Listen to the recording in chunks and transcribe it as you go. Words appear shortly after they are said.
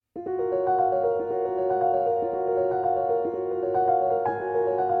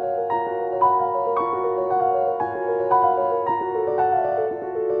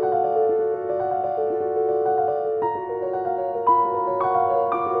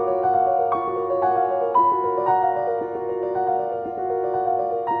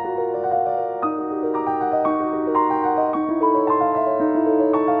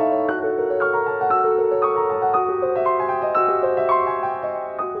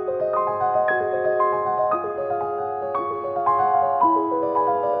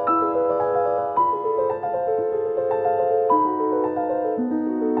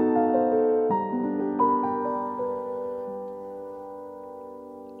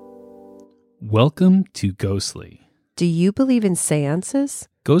Welcome to Ghostly. Do you believe in seances?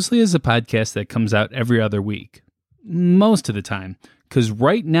 Ghostly is a podcast that comes out every other week. Most of the time, because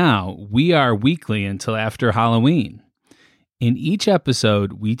right now we are weekly until after Halloween. In each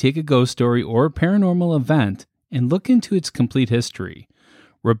episode, we take a ghost story or a paranormal event and look into its complete history.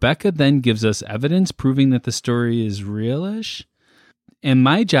 Rebecca then gives us evidence proving that the story is realish. And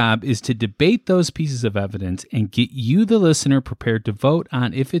my job is to debate those pieces of evidence and get you, the listener, prepared to vote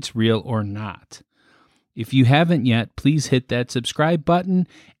on if it's real or not. If you haven't yet, please hit that subscribe button.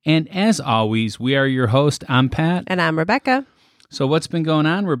 And as always, we are your host. I'm Pat. And I'm Rebecca. So what's been going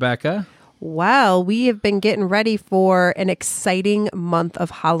on, Rebecca? Well, we have been getting ready for an exciting month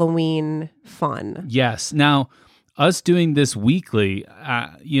of Halloween fun. Yes. Now, us doing this weekly,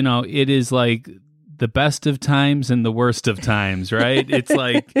 it is like the best of times and the worst of times, right? It's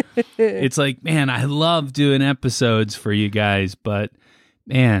like, man, I love doing episodes for you guys, but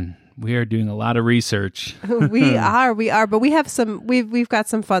man, we are doing a lot of research. we are, but we've got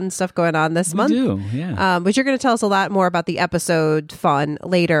some fun stuff going on this month. We do, yeah. But you're going to tell us a lot more about the episode fun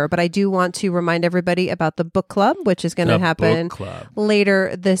later. But I do want to remind everybody about the book club, which is going to happen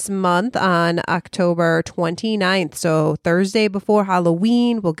later this month on October 29th. So Thursday before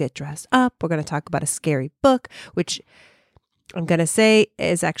Halloween, we'll get dressed up. We're going to talk about a scary book, which I'm going to say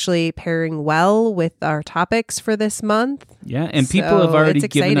is actually pairing well with our topics for this month. Yeah, and people have already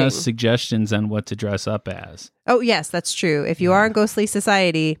given us suggestions on what to dress up as. Oh, yes, that's true. If you are in Ghostly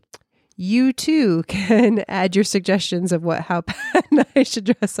Society, you too can add your suggestions of how Pat and I should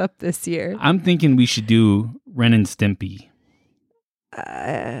dress up this year. I'm thinking we should do Ren and Stimpy.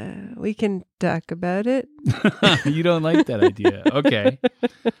 We can talk about it. You don't like that idea. Okay.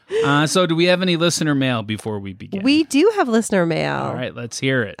 So do we have any listener mail before we begin? We do have listener mail. All right, let's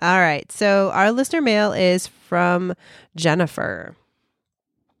hear it. All right. So our listener mail is from Jennifer.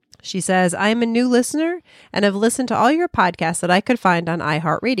 She says, I'm a new listener and have listened to all your podcasts that I could find on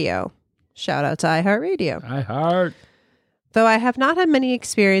iHeartRadio. Shout out to iHeartRadio. iHeart. Though I have not had many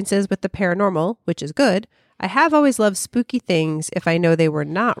experiences with the paranormal, which is good, I have always loved spooky things if I know they were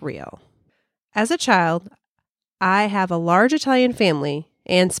not real. As a child, I have a large Italian family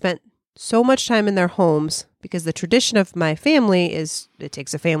and spent so much time in their homes because the tradition of my family is it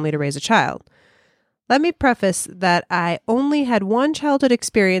takes a family to raise a child. Let me preface that I only had one childhood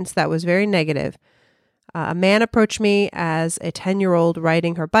experience that was very negative. A man approached me as a 10-year-old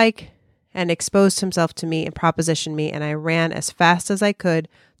riding her bike and exposed himself to me and propositioned me, and I ran as fast as I could,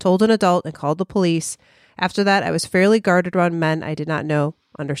 told an adult, and called the police. After that, I was fairly guarded around men I did not know,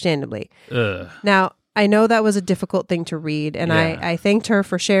 understandably. Ugh. Now, I know that was a difficult thing to read, and yeah. I thanked her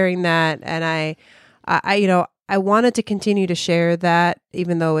for sharing that, and I wanted to continue to share that,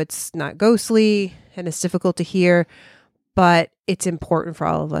 even though it's not ghostly and it's difficult to hear, but it's important for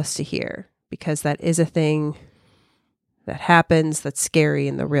all of us to hear, because that is a thing that happens that's scary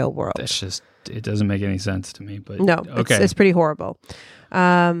in the real world. That's just, it doesn't make any sense to me, but no, okay. It's pretty horrible.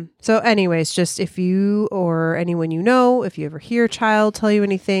 So anyways, just if you or anyone you know, if you ever hear a child tell you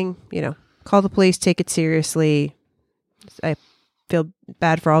anything, call the police, take it seriously. I feel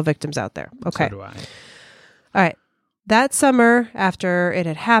bad for all victims out there. Okay. So do I. All right. That summer, after it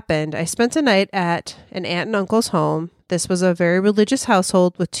had happened, I spent a night at an aunt and uncle's home. This was a very religious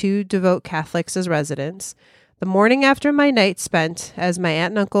household with 2 devout Catholics as residents. The morning after my night spent, as my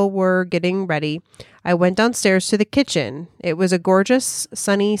aunt and uncle were getting ready, I went downstairs to the kitchen. It was a gorgeous,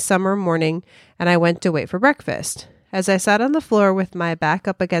 sunny summer morning, and I went to wait for breakfast. As I sat on the floor with my back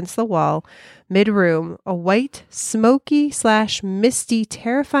up against the wall, mid-room, a white, smoky/misty,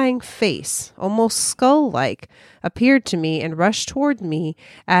 terrifying face, almost skull-like, appeared to me and rushed toward me,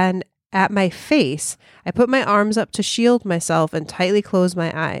 and at my face, I put my arms up to shield myself and tightly closed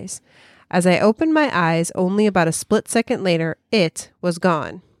my eyes. As I opened my eyes, only about a split second later, it was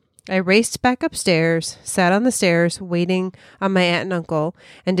gone. I raced back upstairs, sat on the stairs, waiting on my aunt and uncle,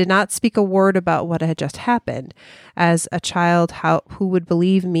 and did not speak a word about what had just happened. As a child, who would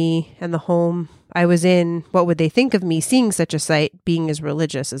believe me and the home I was in? What would they think of me seeing such a sight, being as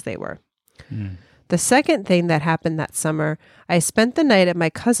religious as they were? The second thing that happened that summer, I spent the night at my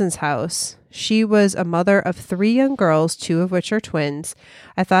cousin's house. She was a mother of 3 young girls, 2 of which are twins.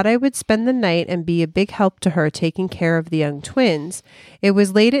 I thought I would spend the night and be a big help to her taking care of the young twins. It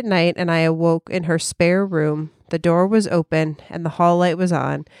was late at night and I awoke in her spare room. The door was open and the hall light was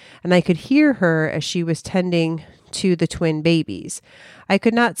on, and I could hear her as she was tending to the twin babies. I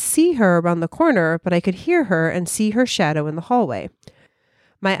could not see her around the corner, but I could hear her and see her shadow in the hallway.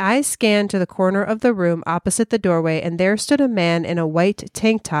 My eyes scanned to the corner of the room opposite the doorway, and there stood a man in a white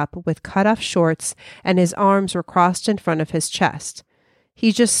tank top with cut-off shorts, and his arms were crossed in front of his chest.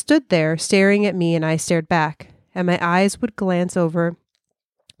 He just stood there staring at me, and I stared back, and my eyes would glance over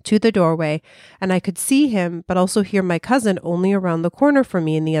to the doorway, and I could see him, but also hear my cousin only around the corner from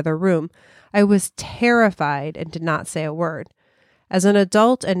me in the other room. I was terrified and did not say a word. As an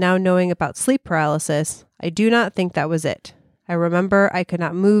adult and now knowing about sleep paralysis, I do not think that was it. I remember I could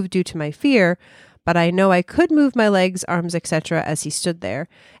not move due to my fear, but I know I could move my legs, arms, etc. as he stood there,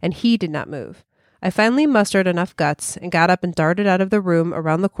 and he did not move. I finally mustered enough guts and got up and darted out of the room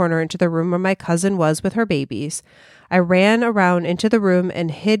around the corner into the room where my cousin was with her babies. I ran around into the room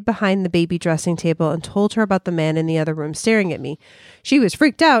and hid behind the baby dressing table and told her about the man in the other room staring at me. She was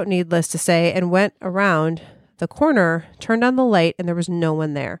freaked out, needless to say, and went around the corner, turned on the light, and there was no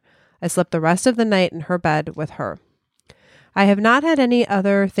one there. I slept the rest of the night in her bed with her. I have not had any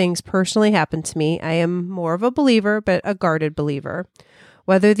other things personally happen to me. I am more of a believer, but a guarded believer.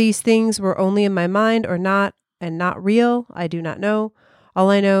 Whether these things were only in my mind or not, and not real, I do not know. All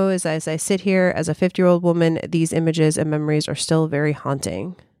I know is as I sit here as a 50-year-old woman, these images and memories are still very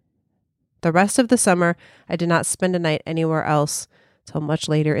haunting. The rest of the summer, I did not spend a night anywhere else till much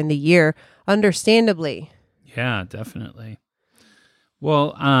later in the year, understandably. Yeah, definitely.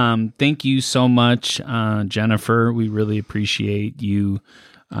 Well, thank you so much, Jennifer. We really appreciate you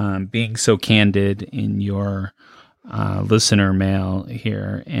being so candid in your listener mail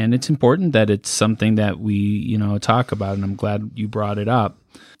here. And it's important that it's something that we, talk about, and I'm glad you brought it up.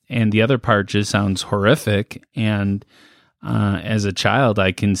 And the other part just sounds horrific. And as a child,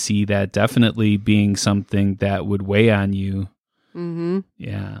 I can see that definitely being something that would weigh on you. Mm-hmm.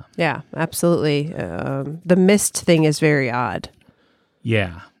 Yeah. Yeah, absolutely. The mist thing is very odd.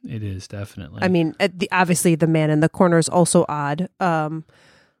 Yeah, it is definitely. I mean, obviously the man in the corner is also odd.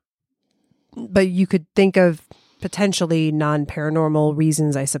 But you could think of potentially non-paranormal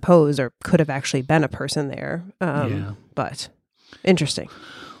reasons, I suppose, or could have actually been a person there. But interesting.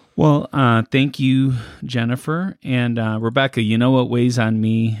 Well, thank you, Jennifer. And Rebecca, you know what weighs on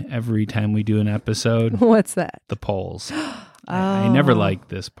me every time we do an episode? What's that? The polls. I never like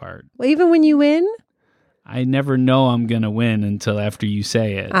this part. Well, even when you win? I never know I'm going to win until after you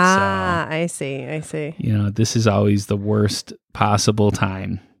say it. I see. This is always the worst possible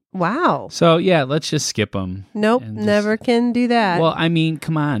time. Wow. So, yeah, let's just skip them. Nope, never can do that. Well, I mean,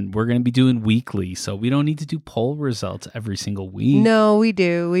 come on. We're going to be doing weekly, so we don't need to do poll results every single week. No, we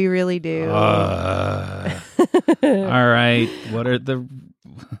do. We really do. All right. What are the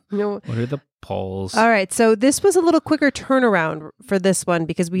polls? All right. So this was a little quicker turnaround for this one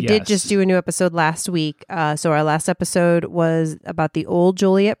because we did just do a new episode last week. So our last episode was about the old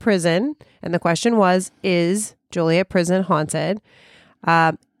Joliet prison. And the question was, is Joliet prison haunted?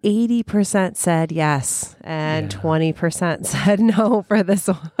 80% said yes, and 20% said no for this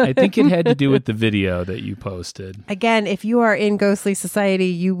one. I think it had to do with the video that you posted. Again, if you are in Ghostly Society,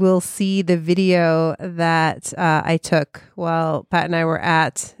 you will see the video that I took while Pat and I were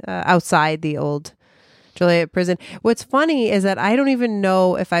at outside the old Joliet prison. What's funny is that I don't even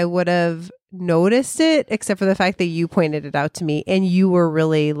know if I would have noticed it, except for the fact that you pointed it out to me, and you were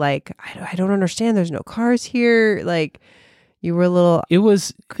really like, I don't understand. There's no cars here. Like, you were a little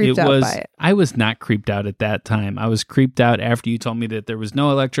creeped out by it. I was not creeped out at that time. I was creeped out after you told me that there was no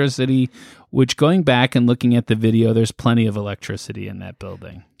electricity, which going back and looking at the video, there's plenty of electricity in that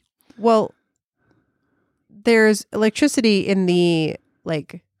building. Well, there's electricity in the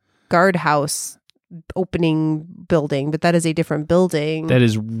guardhouse opening building, but that is a different building. That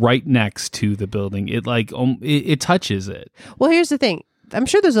is right next to the building. It touches it. Well, here's the thing. I'm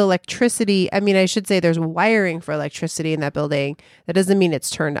sure there's electricity. I mean, I should say there's wiring for electricity in that building. That doesn't mean it's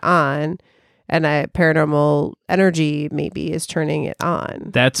turned on. And paranormal energy maybe is turning it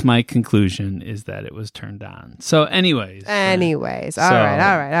on. That's my conclusion, is that it was turned on. So anyways. All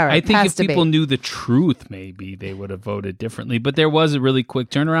right. I think if people knew the truth, maybe they would have voted differently. But there was a really quick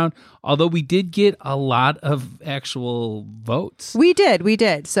turnaround, although we did get a lot of actual votes. We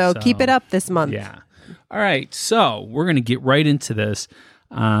did. So keep it up this month. Yeah. All right, so we're going to get right into this.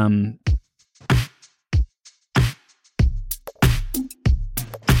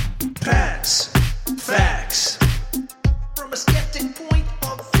 Pat's Facts. From a skeptic point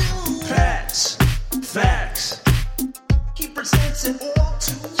of view. Pat's Facts. He presents it all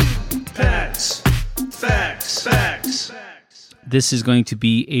to you. Pat's Facts. This is going to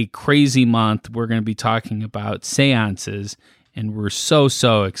be a crazy month. We're going to be talking about seances, and we're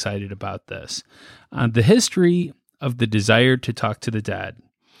so excited about this. The history of the desire to talk to the dead.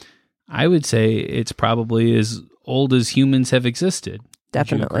 I would say it's probably as old as humans have existed.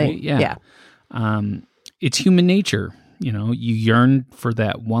 Definitely. Yeah. It's human nature. You yearn for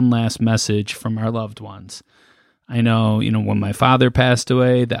that one last message from our loved ones. I know, when my father passed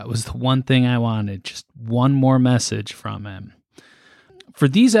away, that was the one thing I wanted, just one more message from him. For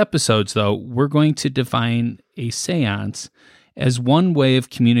these episodes, though, we're going to define a seance as one way of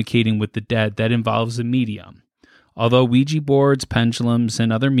communicating with the dead that involves a medium. Although Ouija boards, pendulums,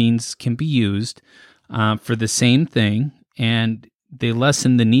 and other means can be used for the same thing, and they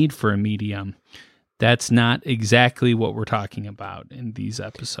lessen the need for a medium, that's not exactly what we're talking about in these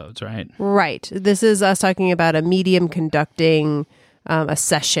episodes, right? Right. This is us talking about a medium conducting a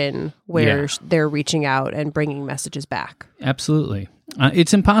session where they're reaching out and bringing messages back. Absolutely.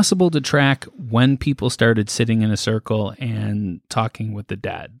 It's impossible to track when people started sitting in a circle and talking with the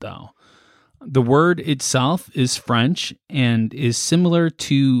dead, though. The word itself is French and is similar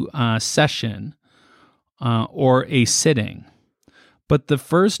to session or a sitting. But the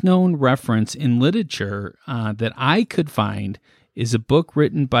first known reference in literature that I could find is a book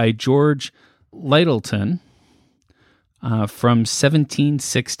written by George Lyttelton from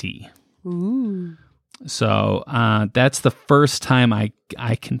 1760. Ooh. So that's the first time I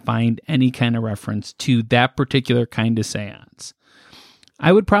can find any kind of reference to that particular kind of seance.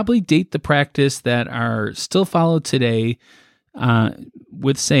 I would probably date the practice that are still followed today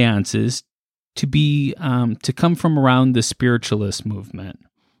with seances to come from around the spiritualist movement,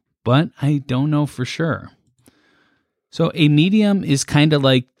 but I don't know for sure. So a medium is kind of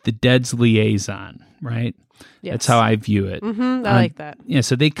like the dead's liaison, right? Yes. That's how I view it. Mm-hmm, I like that. Yeah,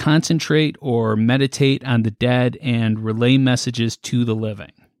 so they concentrate or meditate on the dead and relay messages to the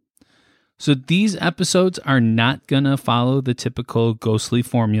living. So these episodes are not going to follow the typical ghostly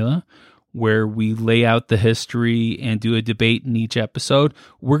formula where we lay out the history and do a debate in each episode.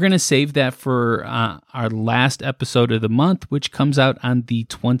 We're going to save that for our last episode of the month, which comes out on the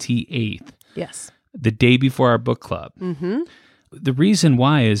 28th. Yes. The day before our book club. Mm-hmm. The reason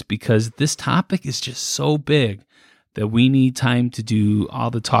why is because this topic is just so big that we need time to do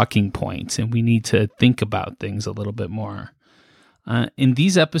all the talking points and we need to think about things a little bit more. In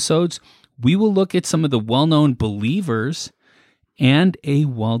these episodes, we will look at some of the well-known believers and a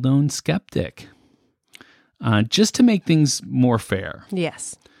well-known skeptic, just to make things more fair.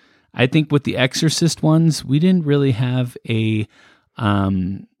 Yes. I think with the Exorcist ones, we didn't really have a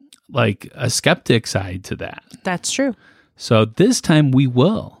skeptic side to that. That's true. So this time we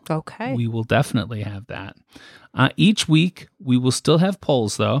will. Okay. We will definitely have that. Each week, we will still have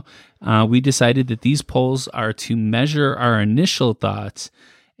polls, though. We decided that these polls are to measure our initial thoughts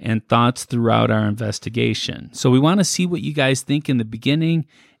and thoughts throughout our investigation. So we want to see what you guys think in the beginning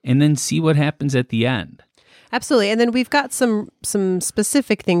and then see what happens at the end. Absolutely. And then we've got some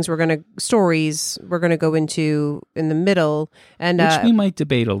specific things stories we're going to go into in the middle. And which we might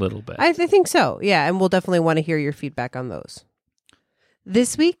debate a little bit. I think so. Yeah. And we'll definitely want to hear your feedback on those.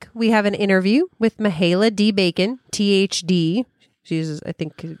 This week, we have an interview with Mihaela D. Bacon, THD. She's, I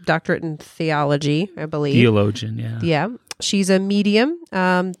think, doctorate in theology, I believe. Theologian, yeah. Yeah. She's a medium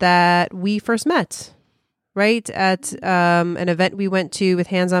that we first met, right? At an event we went to with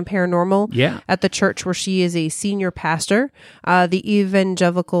Hands on Paranormal. Yeah. At the church where she is a senior pastor, the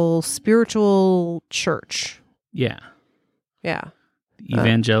Evangelical Spiritual Church. Yeah. Yeah.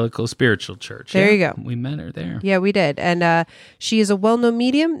 Evangelical Spiritual Church. There you go. We met her there. Yeah, we did. And she is a well-known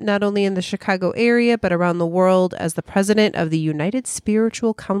medium, not only in the Chicago area, but around the world as the president of the United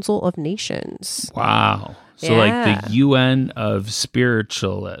Spiritual Council of Nations. Wow. So like the UN of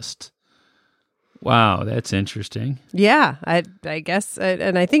spiritualists. Wow, that's interesting. Yeah, I guess.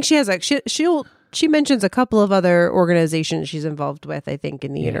 And I think she has she mentions a couple of other organizations she's involved with, I think,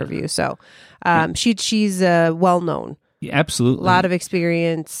 in the interview. So she's well-known. Yeah, absolutely. A lot of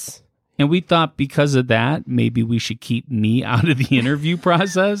experience. And we thought because of that, maybe we should keep me out of the interview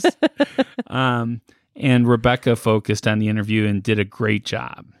process. And Rebecca focused on the interview and did a great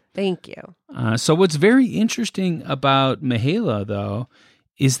job. Thank you. So what's very interesting about Mihaela, though,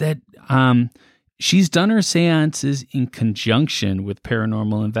 is that she's done her seances in conjunction with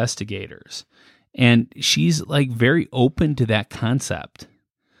paranormal investigators. And she's like very open to that concept.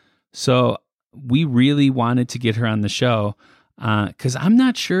 So we really wanted to get her on the show because I'm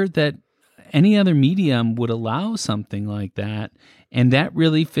not sure that any other medium would allow something like that. And that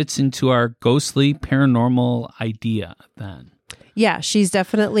really fits into our ghostly paranormal idea then. Yeah, she's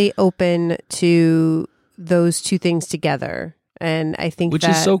definitely open to those two things together. And I think which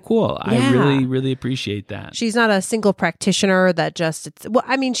is so cool. Yeah. I really, really appreciate that. She's not a single practitioner that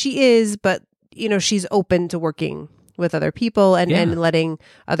she is, but she's open to working with other people and letting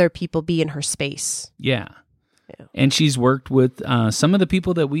other people be in her space. Yeah. And she's worked with some of the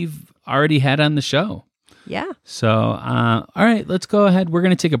people that we've already had on the show. Yeah. So, all right, let's go ahead. We're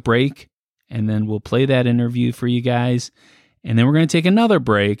going to take a break and then we'll play that interview for you guys. And then we're going to take another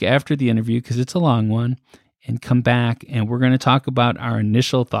break after the interview because it's a long one and come back and we're going to talk about our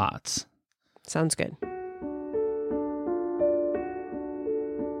initial thoughts. Sounds good.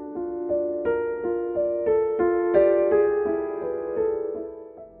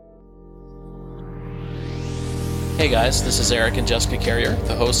 Hey guys, this is Eric and Jessica Carrier,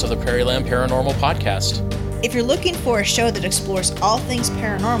 the hosts of the Prairieland Paranormal Podcast. If you're looking for a show that explores all things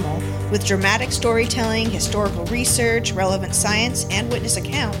paranormal with dramatic storytelling, historical research, relevant science, and witness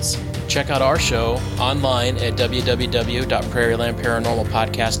accounts, check out our show online at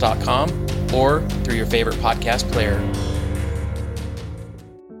www.prairielandparanormalpodcast.com or through your favorite podcast player.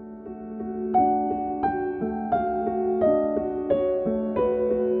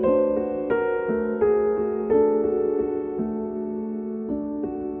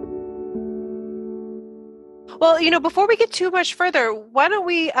 Well, before we get too much further, why don't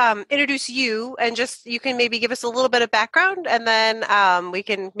we introduce you and just you can maybe give us a little bit of background, and then we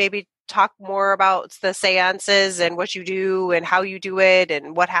can maybe talk more about the seances and what you do and how you do it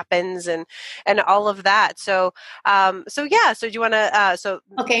and what happens and all of that. So do you want to?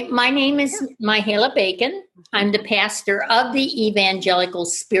 Okay, my name is Mihaela Bacon. I'm the pastor of the Evangelical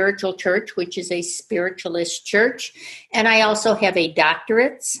Spiritual Church, which is a spiritualist church, and I also have a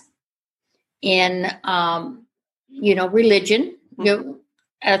doctorate in religion.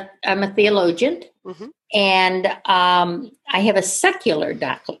 I'm a theologian, and I have a secular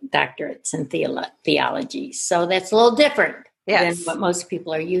doctorate in theology. So that's a little different than what most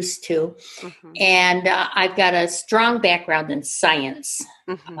people are used to. And I've got a strong background in science,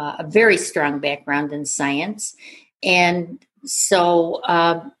 a very strong background in science. And so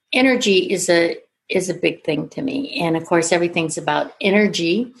energy is a big thing to me. And of course, everything's about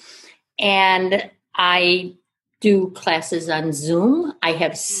energy. And I do classes on Zoom. I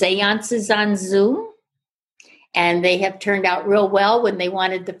have seances on Zoom, and they have turned out real well. When they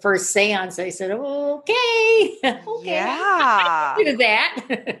wanted the first seance, I said, okay, yeah, I can do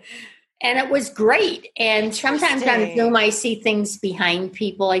that. And it was great. And sometimes on Zoom, I see things behind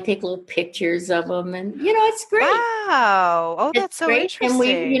people. I take little pictures of them, and it's great. Wow! Oh, that's so great.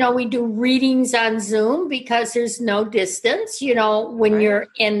 interesting. And we do readings on Zoom because there's no distance. When you're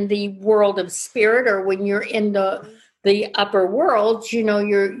in the world of spirit, or when you're in the upper world,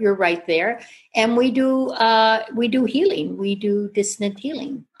 you're right there. And we do healing. We do dissonant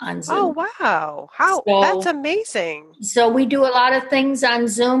healing on Zoom. Oh, wow. That's amazing. So we do a lot of things on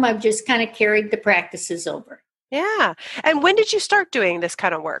Zoom. I've just kind of carried the practices over. Yeah. And when did you start doing this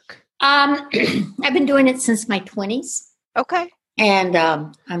kind of work? I've been doing it since my 20s. Okay. And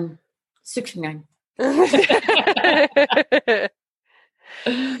I'm 69.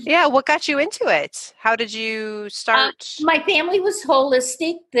 Yeah. What got you into it? How did you start? My family was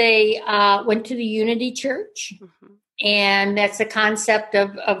holistic. They went to the Unity Church, and that's a concept of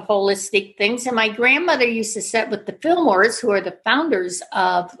holistic things. And my grandmother used to sit with the Fillmores, who are the founders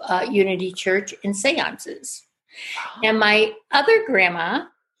of Unity Church, in seances. And my other grandma,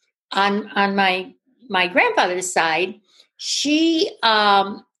 on my grandfather's side, she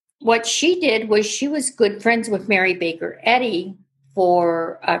what she did was she was good friends with Mary Baker Eddy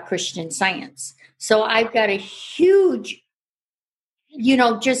for Christian Science. So I've got a huge,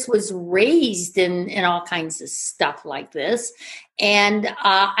 just was raised in all kinds of stuff like this. And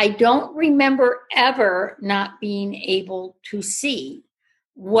I don't remember ever not being able to see.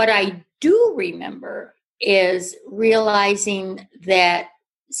 What I do remember is realizing that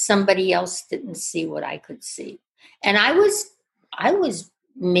somebody else didn't see what I could see. And I was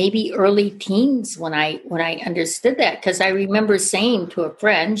maybe early teens when I understood that, because I remember saying to a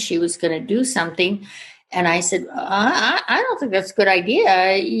friend she was going to do something, and I said, I don't think that's a good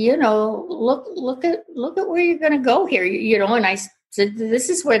idea. Look at where you're going to go here. And I said, this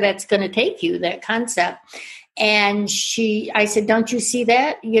is where that's going to take you, that concept. And I said, don't you see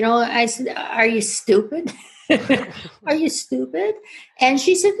that? I said, are you stupid? Are you stupid? And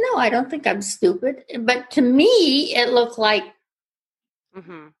she said, no, I don't think I'm stupid. But to me, it looked like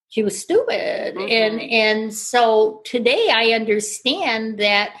she was stupid. And so today I understand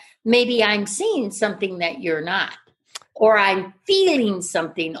that maybe I'm seeing something that you're not, or I'm feeling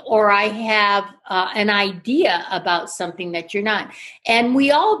something, or I have an idea about something that you're not. And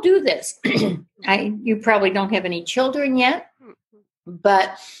we all do this. You probably don't have any children yet,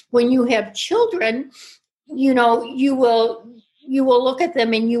 but when you have children, you will look at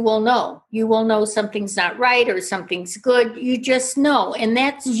them and you will know something's not right or something's good. You just know. And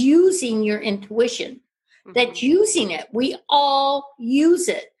that's using your intuition. That's using it. We all use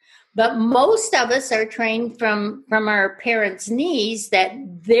it. But most of us are trained from our parents' needs that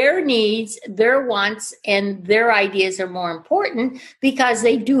their needs, their wants, and their ideas are more important because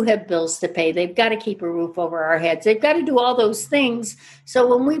they do have bills to pay. They've got to keep a roof over our heads. They've got to do all those things. So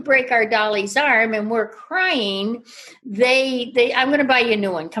when we break our dolly's arm and we're crying, I'm going to buy you a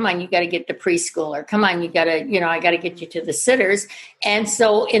new one. Come on, you got to get to preschool, or come on, you got to, I got to get you to the sitters. And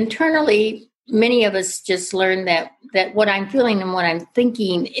so internally, many of us just learn that what I'm feeling and what I'm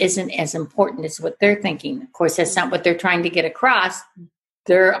thinking isn't as important as what they're thinking. Of course, that's not what they're trying to get across.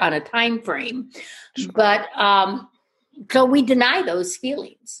 They're on a time frame. But so we deny those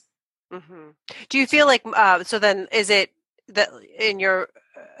feelings. Mm-hmm. Do you feel like, so then is it that in your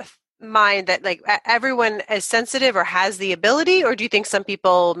mind that like everyone is sensitive or has the ability, or do you think some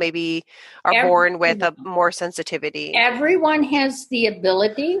people maybe are born with a more sensitivity? Everyone has the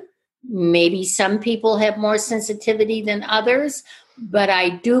ability. Maybe some people have more sensitivity than others, but I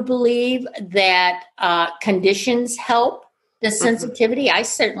do believe that conditions help the sensitivity. I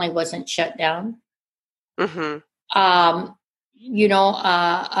certainly wasn't shut down. Mm-hmm.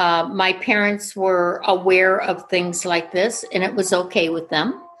 My parents were aware of things like this, and it was okay with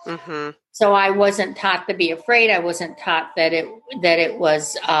them. Mm-hmm. So I wasn't taught to be afraid. I wasn't taught that it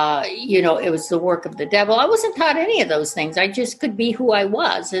was, it was the work of the devil. I wasn't taught any of those things. I just could be who I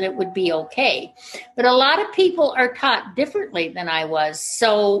was, and it would be okay. But a lot of people are taught differently than I was.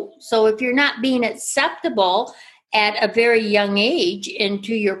 So if you're not being acceptable at a very young age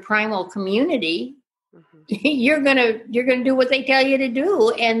into your primal community, you're gonna do what they tell you to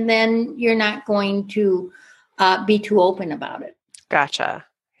do, and then you're not going to be too open about it. Gotcha.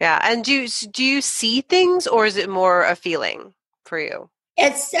 Yeah. And do you see things, or is it more a feeling for you?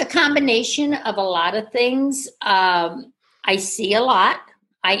 It's a combination of a lot of things. I see a lot.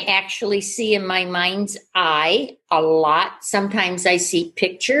 I actually see in my mind's eye a lot. Sometimes I see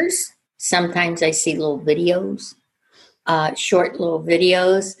pictures. Sometimes I see little videos, short little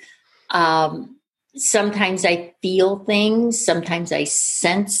videos. Sometimes I feel things. Sometimes I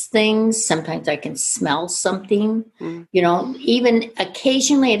sense things. Sometimes I can smell something. Even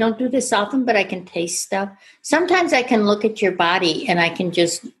occasionally, I don't do this often, but I can taste stuff. Sometimes I can look at your body and I can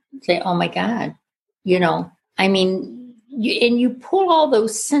just say, oh my God, you pull all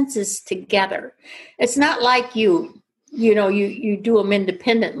those senses together. It's not like you do them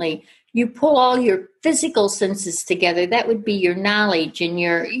independently. You pull all your physical senses together. That would be your knowledge and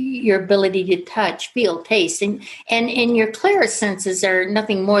your ability to touch, feel, taste. And your clear senses are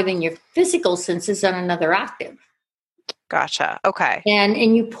nothing more than your physical senses on another octave. Gotcha. Okay.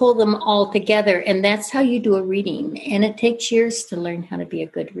 And you pull them all together. And that's how you do a reading. And it takes years to learn how to be a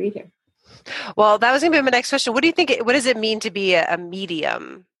good reader. Well, that was going to be my next question. What do you think? What does it mean to be a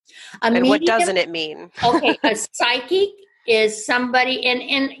medium? What doesn't it mean? Okay. A psychic is somebody, and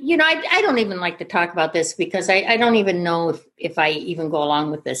I don't even like to talk about this because I don't even know if I even go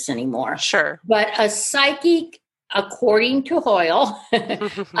along with this anymore. Sure. But a psychic, according to Hoyle,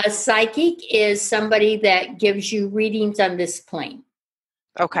 a psychic is somebody that gives you readings on this plane.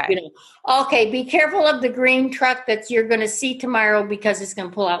 Okay. Okay, be careful of the green truck that you're going to see tomorrow because it's going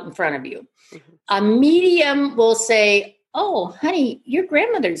to pull out in front of you. Mm-hmm. A medium will say, oh, honey, your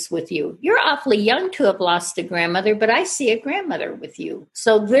grandmother's with you. You're awfully young to have lost a grandmother, but I see a grandmother with you.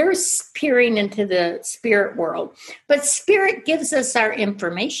 So they're peering into the spirit world. But spirit gives us our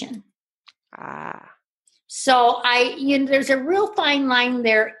information. So there's a real fine line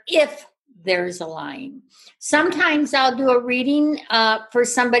there if there's a line. Sometimes I'll do a reading for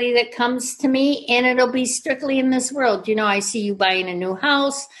somebody that comes to me, and it'll be strictly in this world. I see you buying a new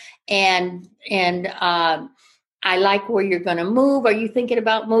house, and I like where you're going to move. Are you thinking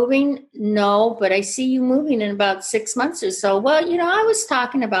about moving? No, but I see you moving in about 6 months or so. Well, I was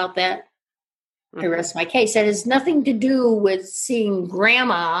talking about that. I rest my case. That has nothing to do with seeing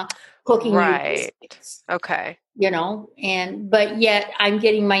grandma cooking. Right. Okay. But yet I'm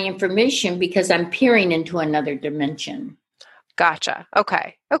getting my information because I'm peering into another dimension. Gotcha.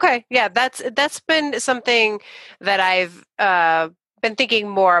 Okay. Yeah. That's been something that I've, been thinking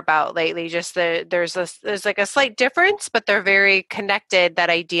more about lately. Just there's like a slight difference, but they're very connected.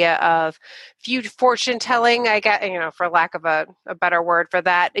 That idea of fortune telling, I got, for lack of a better word for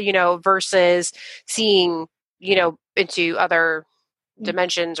that, versus seeing, into other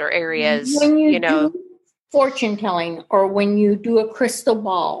dimensions or areas. When you do fortune telling, or when you do a crystal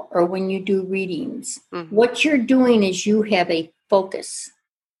ball, or when you do readings, what you're doing is you have a focus.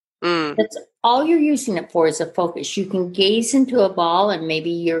 That's all you're using it for, is a focus. You can gaze into a ball, and maybe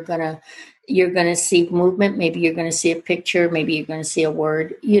you're gonna see movement. Maybe you're gonna see a picture. Maybe you're gonna see a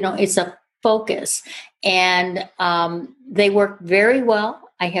word. It's a focus, and they work very well.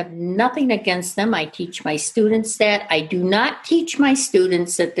 I have nothing against them. I teach my students that. I do not teach my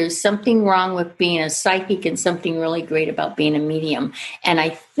students that there's something wrong with being a psychic and something really great about being a medium. And I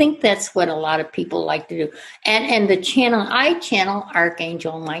think that's what a lot of people like to do. And the channel, I channel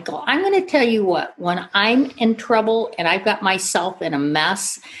Archangel Michael. I'm going to tell you what, when I'm in trouble and I've got myself in a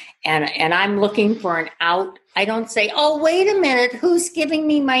mess and I'm looking for an out, I don't say, oh, wait a minute, who's giving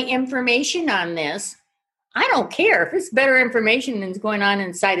me my information on this? I don't care. If it's better information than's going on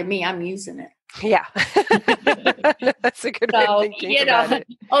inside of me, I'm using it. Yeah. That's a good way of thinking about it.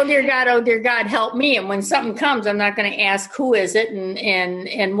 Oh dear God, help me. And when something comes, I'm not going to ask who is it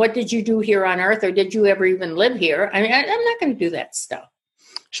and what did you do here on earth, or did you ever even live here? I mean, I'm not going to do that stuff.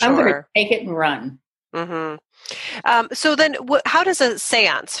 Sure. I'm going to take it and run. Mm-hmm. So then how does a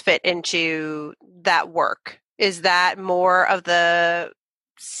seance fit into that work? Is that more of the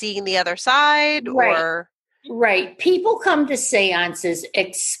seeing the other side, or? Right. People come to seances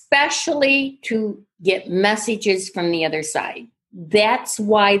especially to get messages from the other side. That's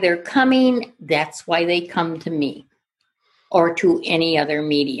why they're coming. That's why they come to me or to any other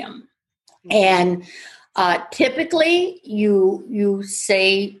medium. And typically you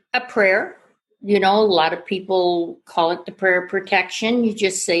say a prayer. You know, a lot of people call it the prayer of protection. You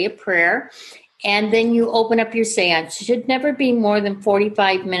just say a prayer. And then you open up your seance. It should never be more than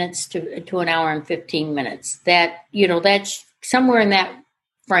 45 minutes to an hour and 15 minutes. That, you know, that's somewhere in that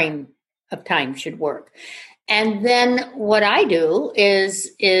frame of time should work. And then what I do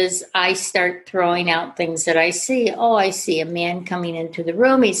is I start throwing out things that I see. Oh, I see a man coming into the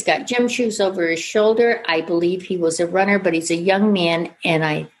room. He's got gym shoes over his shoulder. I believe he was a runner, but he's a young man.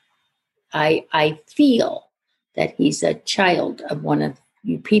 And I feel that he's a child of one of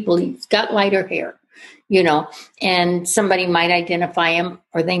you people. He's got lighter hair, you know, and somebody might identify him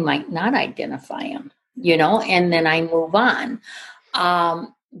or they might not identify him, you know, and then I move on.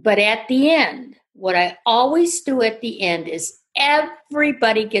 But at the end, what I always do at the end is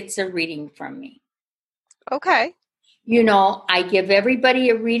everybody gets a reading from me. Okay. You know, I give everybody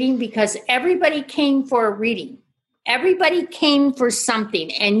a reading because everybody came for a reading. Everybody came for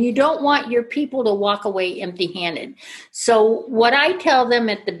something, and you don't want your people to walk away empty-handed. So what I tell them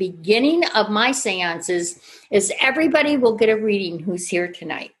at the beginning of my seances is everybody will get a reading who's here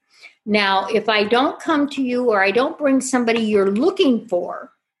tonight. Now, if I don't come to you or I don't bring somebody you're looking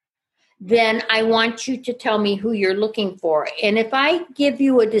for, then I want you to tell me who you're looking for. And if I give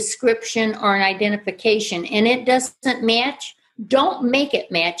you a description or an identification and it doesn't match, don't make it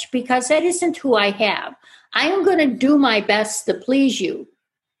match, because that isn't who I have. I am going to do my best to please you,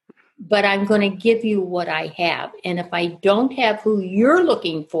 but I'm going to give you what I have. And if I don't have who you're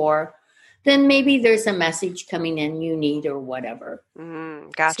looking for, then maybe there's a message coming in you need or whatever.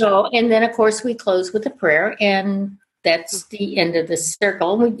 Gotcha. So, and then of course we close with a prayer, and that's the end of the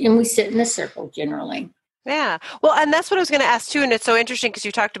circle. And we sit in a circle generally. Yeah. Well, and that's what I was going to ask too. And it's so interesting because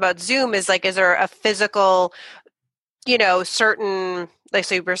you talked about Zoom is like, is there a physical, you know, certain, like,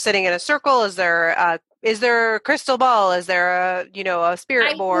 so we're sitting in a circle. Is there a crystal ball? Is there a, you know, a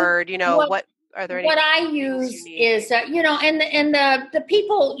spirit board? You know, what are there? What I use is, you know, and the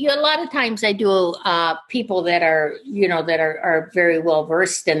people, you know, a lot of times I do people that are, you know, that are very well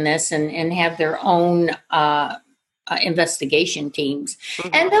versed in this and have their own investigation teams,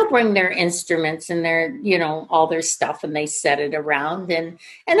 and they'll bring their instruments and their, you know, all their stuff, and they set it around, and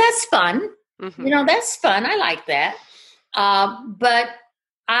that's fun. You know, that's fun. I like that. But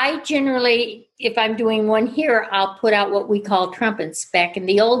I generally, if I'm doing one here, I'll put out what we call trumpets. Back in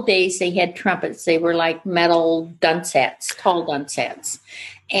the old days, they had trumpets. They were like metal dunce hats, tall dunce hats.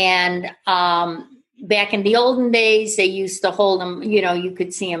 And back in the olden days, they used to hold them, you know, you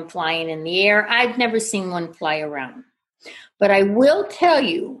could see them flying in the air. I've never seen one fly around. But I will tell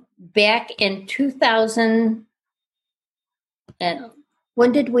you, back in 2000,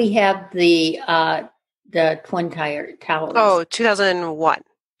 when did we have the Twin Towers? Oh, 2001.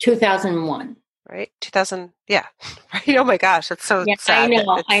 2001. Right? 2000. Yeah. Right. Oh my gosh. That's so sad.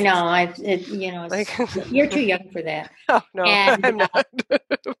 I know. You know, like, you're too young for that. Oh, no, and, I'm not.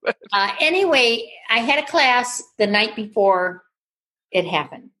 Anyway, I had a class the night before it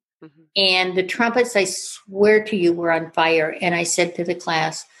happened. And the trumpets, I swear to you, were on fire. And I said to the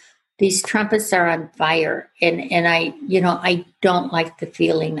class, these trumpets are on fire. And I, you know, I don't like the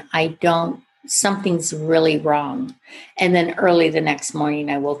feeling. Something's really wrong. And then early the next morning,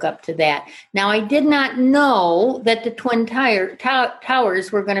 I woke up to that. Now, I did not know that the Twin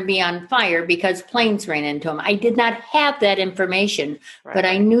Towers were going to be on fire because planes ran into them. I did not have that information, but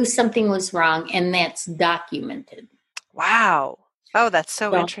I knew something was wrong, and that's documented. Wow. Oh, that's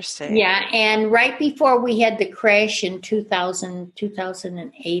so So, interesting. yeah, and right before we had the crash in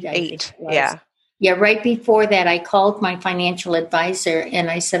 2008, I think it was. Yeah. Yeah, right before that, I called my financial advisor and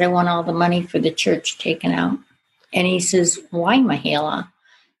I said, I want all the money for the church taken out. And he says, why, Mahela?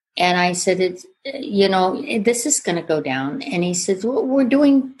 And I said, this is going to go down. And he says, well, we're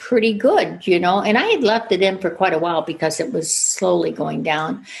doing pretty good, And I had left it in for quite a while because it was slowly going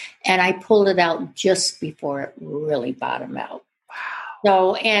down. And I pulled it out just before it really bottomed out.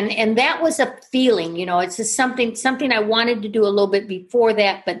 So, and that was a feeling, it's just something I wanted to do a little bit before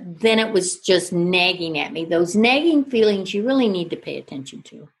that, but then it was just nagging at me. Those nagging feelings you really need to pay attention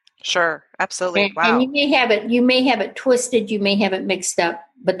to. Sure. Absolutely. And you may have it twisted, you may have it mixed up,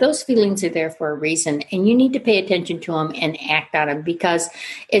 but those feelings are there for a reason, and you need to pay attention to them and act on them, because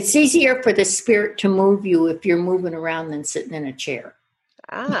it's easier for the spirit to move you if you're moving around than sitting in a chair.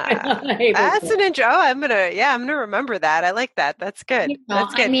 That's an intro. Oh, I'm gonna remember that. I like that. That's good.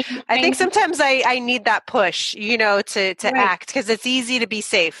 That's good. I think sometimes I need that push, to right. act, because it's easy to be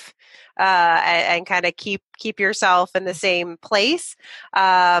safe and kind of keep yourself in the same place.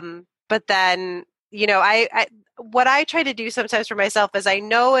 But then, I what I try to do sometimes for myself is I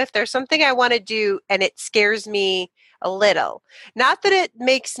know if there's something I want to do and it scares me a little. Not that it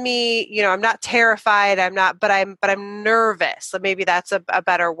makes me, I'm not terrified, but I'm nervous. So maybe that's a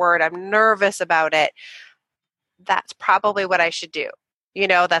better word. I'm nervous about it. That's probably what I should do.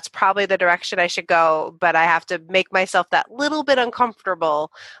 That's probably the direction I should go, but I have to make myself that little bit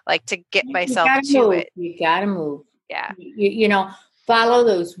uncomfortable, like to get myself to it. You got to move. Yeah. Follow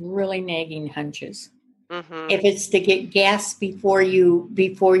those really nagging hunches. Mm-hmm. If it's to get gas before you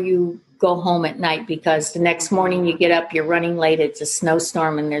go home at night, because the next morning you get up, you're running late, it's a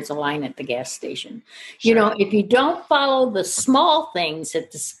snowstorm, and there's a line at the gas station. Sure. If you don't follow the small things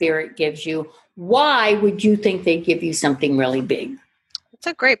that the Spirit gives you, why would you think they give you something really big? That's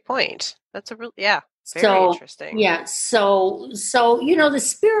a great point. That's very interesting. Yeah. So, the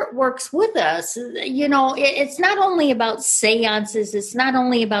Spirit works with us. It's not only about seances. It's not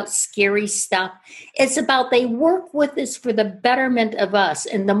only about scary stuff. It's about they work with us for the betterment of us.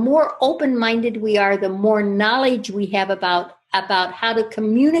 And the more open-minded we are, the more knowledge we have about how to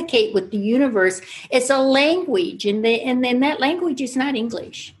communicate with the universe. It's a language, and then that language is not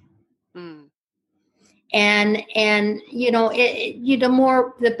English. Mm. And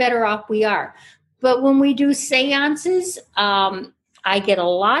the better off we are. But when we do seances, I get a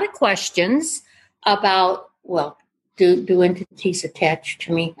lot of questions about, well, do entities attach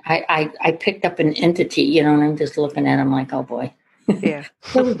to me? I picked up an entity, and I'm just looking at them like, oh boy. Yeah.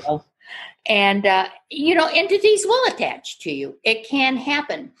 Here we go. And, entities will attach to you. It can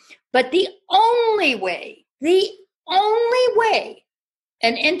happen. But the only way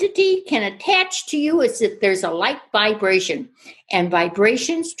an entity can attach to you is if there's a like vibration, and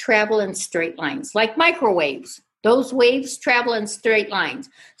vibrations travel in straight lines, like microwaves. Those waves travel in straight lines.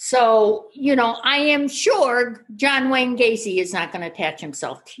 So, I am sure John Wayne Gacy is not going to attach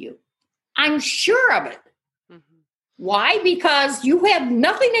himself to you. I'm sure of it. Mm-hmm. Why? Because you have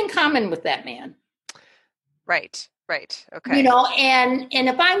nothing in common with that man. Right. Okay. And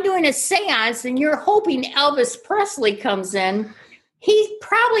if I'm doing a seance and you're hoping Elvis Presley comes in, he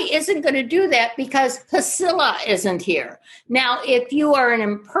probably isn't going to do that because Priscilla isn't here. Now, if you are an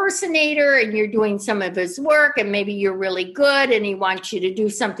impersonator and you're doing some of his work and maybe you're really good and he wants you to do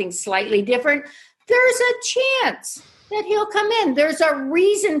something slightly different, there's a chance that he'll come in. There's a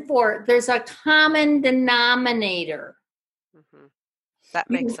reason for it. There's a common denominator. Mm-hmm. That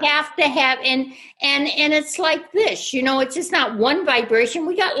makes sense. You have to have, and it's like this, it's just not one vibration.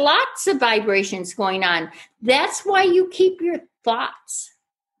 We got lots of vibrations going on. That's why you keep your thoughts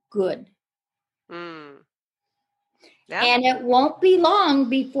good. Mm. Yeah. And it won't be long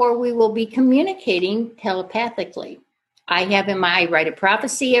before we will be communicating telepathically. I write a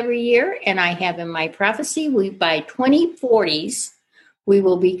prophecy every year, and I have in my prophecy, by 2040s, we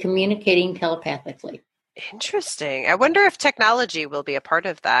will be communicating telepathically. Interesting. I wonder if technology will be a part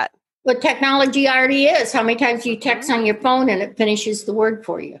of that. But technology already is. How many times do you text on your phone and it finishes the word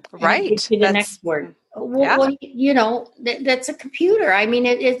for you? Right. The next word. Well, that's a computer. I mean,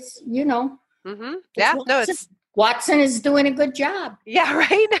 it's. Mm-hmm. Yeah. Watson is doing a good job. Yeah,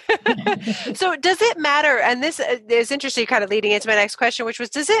 right? So does it matter, and this is interesting, kind of leading into my next question, which was,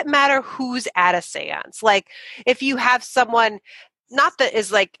 does it matter who's at a seance? Like, if you have someone, not that is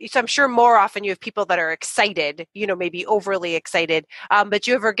like, so I'm sure more often you have people that are excited, maybe overly excited, but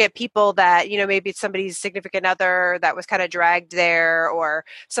you ever get people that, maybe it's somebody's significant other that was kind of dragged there, or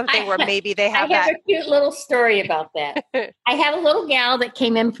something where maybe they have a cute little story about that. I have a little gal that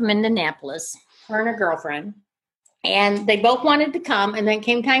came in from Indianapolis, her and her girlfriend. And they both wanted to come, and then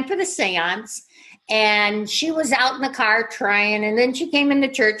came time for the seance. And she was out in the car crying, and then she came into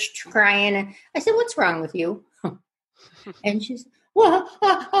church crying. And I said, "What's wrong with you?" And she said, "Well,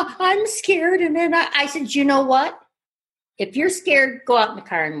 I'm scared." And then I said, "You know what? If you're scared, go out in the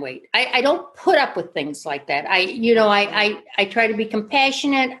car and wait." I don't put up with things like that. I try to be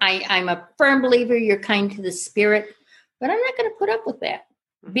compassionate. I'm a firm believer you're kind to the spirit, but I'm not going to put up with that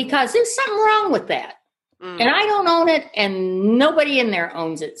because there's something wrong with that. And I don't own it, and nobody in there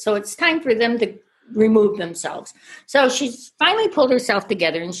owns it. So it's time for them to remove themselves. So she's finally pulled herself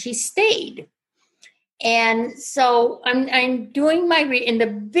together, and she stayed. And so I'm doing and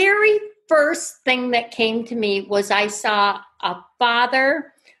the very first thing that came to me was I saw a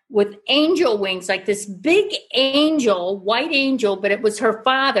father with angel wings, like this big angel, white angel, but it was her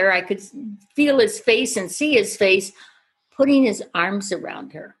father. I could feel his face and see his face, putting his arms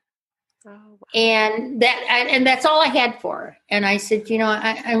around her. Oh, wow. And that's all I had for her. And I said,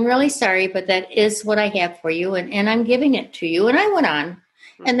 I'm really sorry, but that is what I have for you. And I'm giving it to you. And I went on.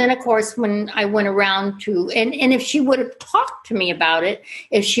 And then, of course, when I went around to, and if she would have talked to me about it,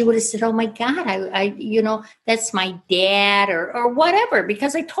 if she would have said, "Oh my God, I that's my dad," or whatever,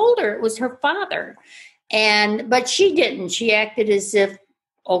 because I told her it was her father. But she didn't. She acted as if,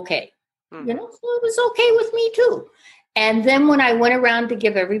 okay, so it was okay with me too. And then when I went around to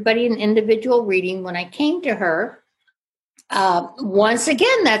give everybody an individual reading, when I came to her, once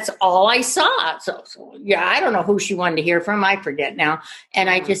again, that's all I saw. So yeah, I don't know who she wanted to hear from. I forget now. And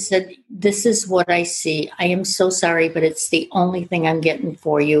I just said, "This is what I see. I am so sorry, but it's the only thing I'm getting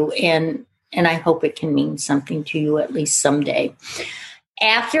for you. And I hope it can mean something to you at least someday."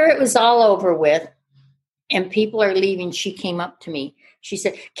 After it was all over with and people are leaving, she came up to me. She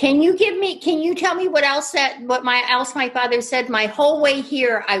said, can you tell me what my father said? My whole way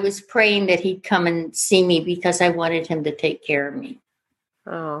here, I was praying that he'd come and see me because I wanted him to take care of me.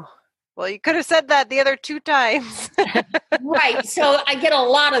 Oh, well, you could have said that the other 2 times. Right. So I get a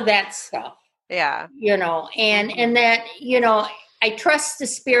lot of that stuff. Yeah. And that, I trust the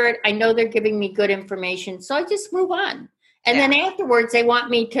spirit. I know they're giving me good information. So I just move on. And then afterwards, they want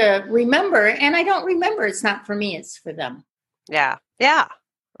me to remember. And I don't remember. It's not for me. It's for them. Yeah. Yeah.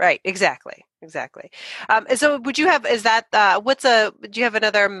 Right. Exactly. So do you have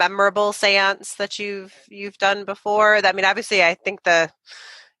another memorable seance that you've done before? I mean, obviously I think the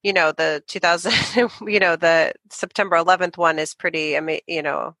 2000, the September 11th one is pretty,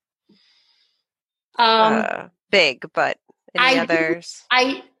 big, but any others?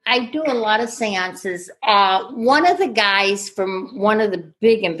 I do a lot of seances. One of the guys from one of the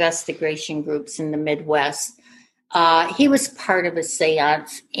big investigation groups in the Midwest, he was part of a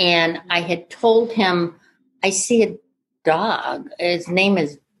seance, and I had told him, I see a dog. His name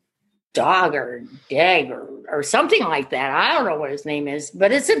is Dog or Dag or something like that. I don't know what his name is,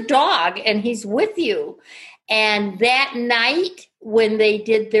 but it's a dog, and he's with you. And that night when they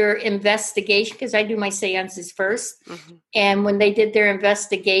did their investigation, because I do my seances first, and when they did their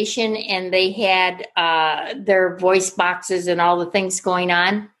investigation and they had their voice boxes and all the things going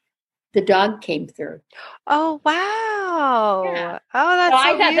on, the dog came through. Oh, wow. Yeah. Oh, that's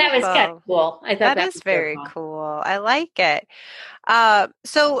I thought that was kind of cool. I thought that is very cool. I like it.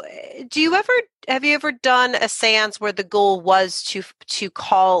 So have you ever done a seance where the goal was to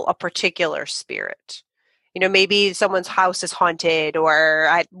call a particular spirit? Maybe someone's house is haunted or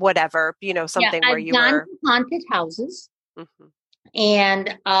whatever, something where you were. I've gone to haunted houses.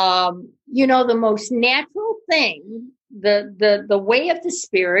 And, the most natural thing, the way of the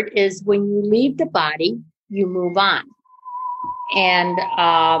spirit is when you leave the body, you move on. And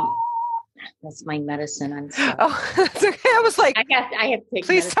that's my medicine. I'm sorry. Oh, that's okay. I was like, I have to take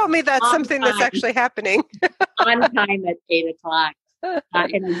please tell me that's something that's actually happening. On time at 8:00.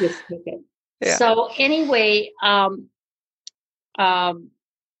 And I just took it. Yeah. So anyway, I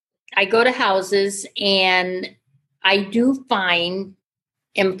go to houses and I do find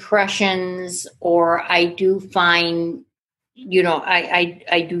impressions, or I do find,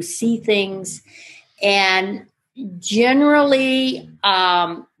 I do see things, and generally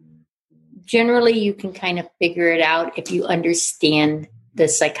you can kind of figure it out if you understand the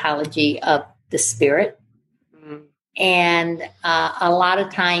psychology of the spirit. And a lot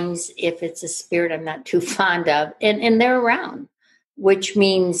of times, if it's a spirit I'm not too fond of, and they're around, which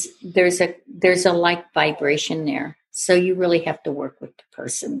means there's a like vibration there. So you really have to work with the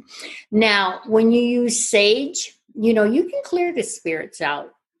person. Now, when you use sage, you can clear the spirits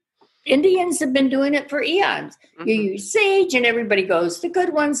out. Indians have been doing it for eons. You use sage and everybody goes, the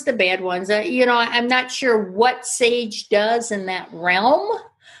good ones, the bad ones. I'm not sure what sage does in that realm,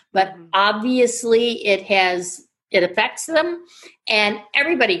 but obviously it has it affects them, and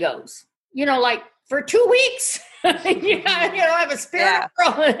everybody goes, like for 2 weeks, have a spirit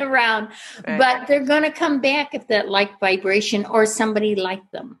rolling around, but they're going to come back if that like vibration or somebody like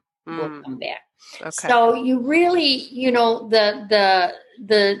them will come back. Okay. So you really,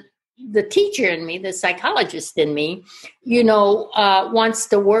 the teacher in me, the psychologist in me, wants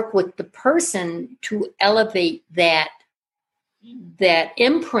to work with the person to elevate that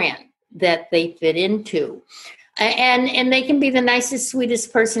imprint that they fit into. And they can be the nicest,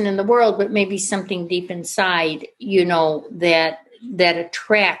 sweetest person in the world, but maybe something deep inside, that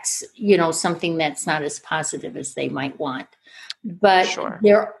attracts, something that's not as positive as they might want. But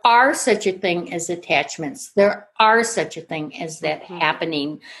there are such a thing as attachments. There are such a thing as that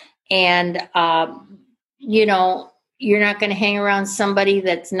happening. And, you're not going to hang around somebody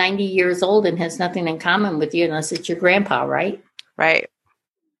that's 90 years old and has nothing in common with you unless it's your grandpa, right? Right.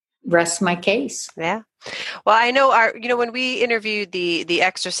 Rest my case. Yeah. Well, I know when we interviewed the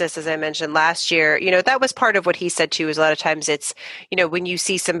Exorcist, as I mentioned last year, that was part of what he said too, is a lot of times it's, when you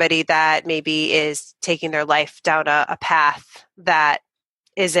see somebody that maybe is taking their life down a path that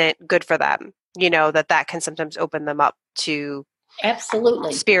isn't good for them, that can sometimes open them up to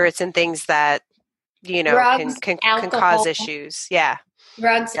absolutely spirits and things that, drugs, can cause issues. Yeah.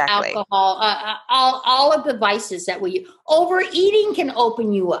 Drugs, exactly. Alcohol, all of the vices that overeating can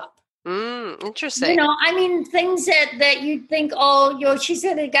open you up. Interesting. Things that you think, she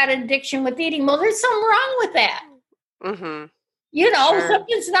said they got an addiction with eating. Well, there's something wrong with that.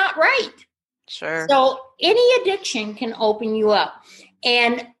 Something's not right. Sure. So any addiction can open you up.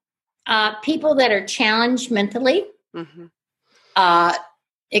 And people that are challenged mentally, it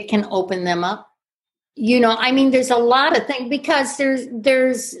can open them up. There's a lot of things because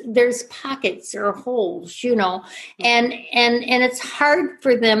there's pockets or holes, and it's hard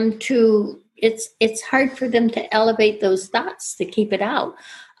for them to, it's hard for them to elevate those thoughts to keep it out.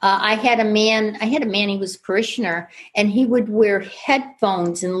 I had a man, he was a parishioner, and he would wear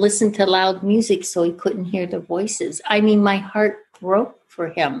headphones and listen to loud music so he couldn't hear the voices. My heart broke for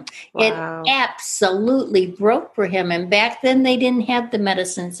him. Wow. It absolutely broke for him. And back then they didn't have the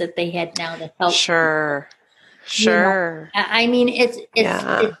medicines that they had now to help. Sure. It's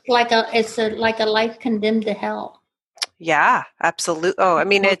like a life condemned to hell. Yeah, absolutely. Oh,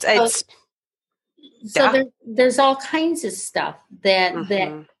 there's all kinds of stuff that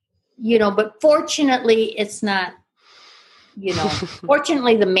but fortunately it's not,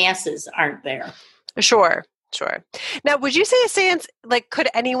 fortunately the masses aren't there. Sure. Now, would you say a seance, could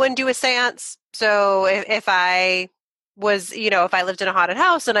anyone do a seance? So if I was, if I lived in a haunted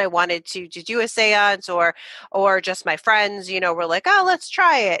house and I wanted to do a seance or just my friends, were like, oh, let's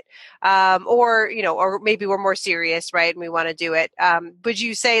try it. Or maybe we're more serious, right? And we want to do it. Would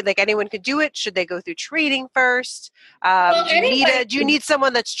you say anyone could do it? Should they go through training first? Do you need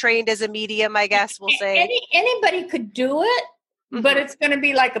someone that's trained as a medium, I guess we'll say? Anybody could do it. But it's going to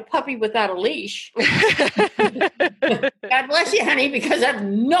be like a puppy without a leash. God bless you, honey, because I have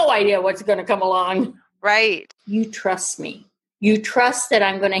no idea what's going to come along. Right. You trust me. You trust that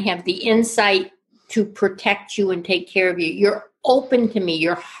I'm going to have the insight to protect you and take care of you. You're open to me.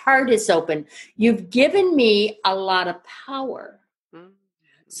 Your heart is open. You've given me a lot of power.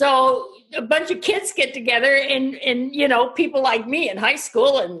 So a bunch of kids get together and people like me in high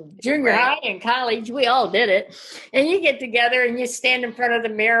school and junior high and college, we all did it. And you get together and you stand in front of the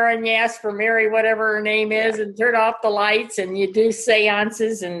mirror and you ask for Mary, whatever her name is, and turn off the lights and you do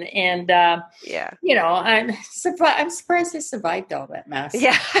seances and I'm surprised I survived all that mess.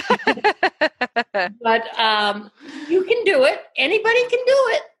 Yeah. But you can do it. Anybody can do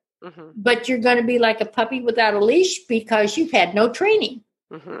it. But you're going to be like a puppy without a leash because you've had no training.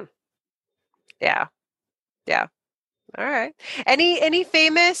 Yeah. All right. Any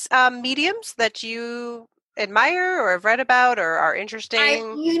famous mediums that you admire or have read about or are interesting? I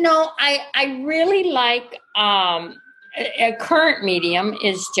really like a current medium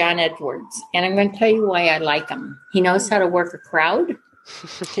is John Edwards, and I'm going to tell you why I like him. He knows how to work a crowd.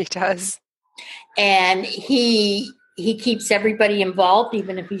 He does, and he keeps everybody involved,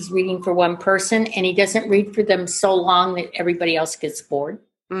 even if he's reading for one person, and he doesn't read for them so long that everybody else gets bored.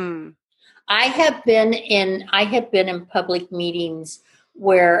 I have been in public meetings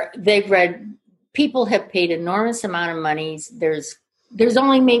where people have paid enormous amount of monies. There's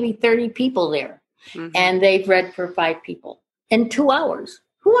only maybe 30 people there, and they've read for 5 people in 2 hours.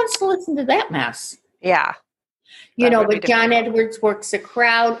 Who wants to listen to that mess? Yeah. But John Edwards works a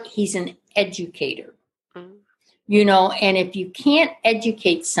crowd. He's an educator. And if you can't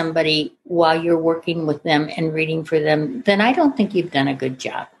educate somebody while you're working with them and reading for them, then I don't think you've done a good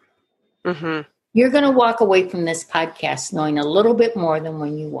job. you're going to walk away from this podcast knowing a little bit more than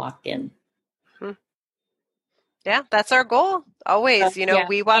when you walked in. Yeah, that's our goal. Always,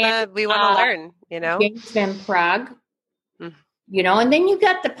 we want to learn, James Van Prague, Mhm. And then you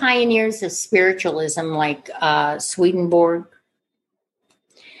got the pioneers of spiritualism like Swedenborg.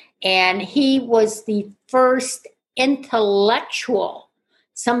 And he was the first intellectual,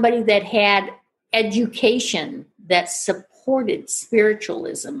 somebody that had education that supported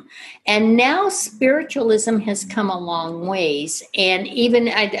spiritualism. And now spiritualism has come a long ways. And even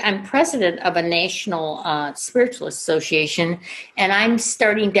I'm president of a national spiritualist association, and I'm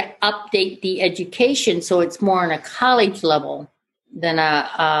starting to update the education so it's more on a college level than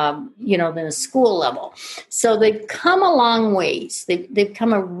a school level. So they've come a long ways. They've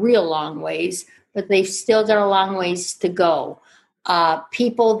come a real long ways, but they've still got a long ways to go.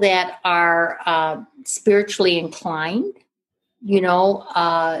 People that are spiritually inclined,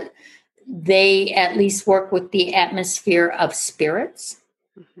 they at least work with the atmosphere of spirits.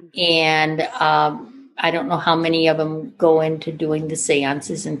 Mm-hmm. And I don't know how many of them go into doing the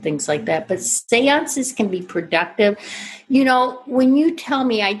seances and things like that, but seances can be productive. When you tell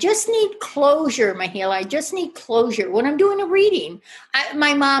me, I just need closure, Mahela, I just need closure. When I'm doing a reading,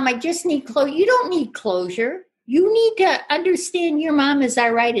 I just need closure. You don't need closure. You need to understand your mom is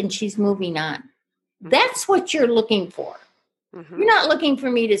all right and she's moving on. Mm-hmm. That's what you're looking for. Mm-hmm. You're not looking for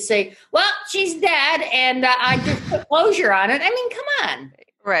me to say, well, she's dead and I just put closure on it. I mean, come on.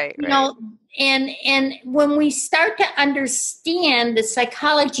 Right. And when we start to understand the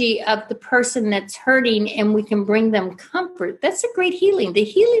psychology of the person that's hurting and we can bring them comfort, that's a great healing. The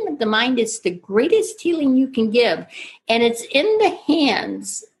healing of the mind is the greatest healing you can give. And it's in the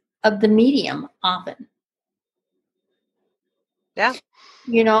hands of the medium often. Yeah.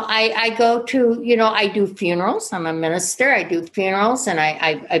 I go to, I do funerals. I'm a minister. I do funerals, and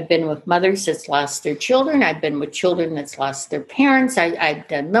I've been with mothers that's lost their children. I've been with children that's lost their parents. I've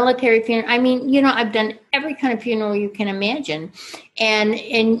done military funeral. I mean, I've done every kind of funeral you can imagine. And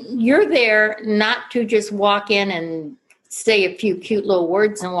you're there not to just walk in and say a few cute little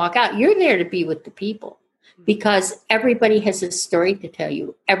words and walk out. You're there to be with the people because everybody has a story to tell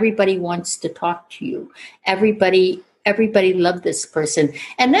you. Everybody wants to talk to you. Everybody loved this person.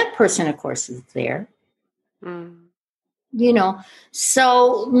 And that person, of course, is there.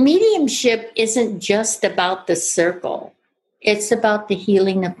 So mediumship isn't just about the circle. It's about the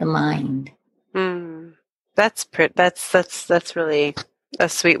healing of the mind. That's really a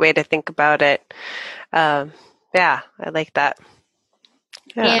sweet way to think about it. I like that.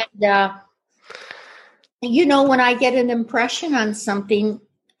 Yeah. And, when I get an impression on something,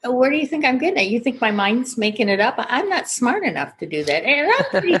 where do you think I'm getting it? You think my mind's making it up? I'm not smart enough to do that. And I'm a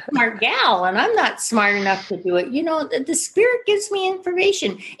pretty smart gal, and I'm not smart enough to do it. The spirit gives me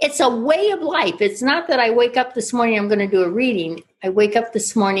information. It's a way of life. It's not that I wake up this morning, I'm going to do a reading. I wake up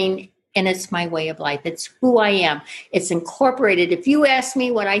this morning, and it's my way of life. It's who I am. It's incorporated. If you ask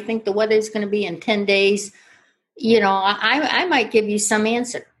me what I think the weather's going to be in 10 days, I might give you some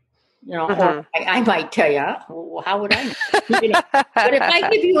answer. Or I might tell you, well, how would I know? But if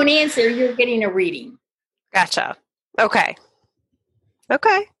I give you an answer, you're getting a reading. Gotcha. Okay.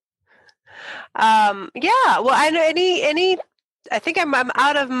 Yeah. Well, I know I think I'm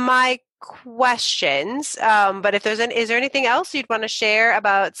out of my questions. But if is there anything else you'd want to share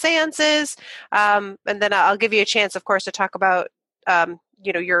about seances? And then I'll give you a chance, of course, to talk about,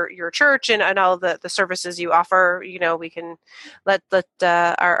 your church and all the services you offer. We can let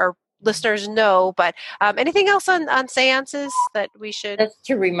our listeners know, but anything else on seances that we should? That's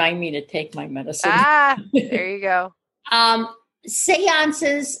to remind me to take my medicine. There you go.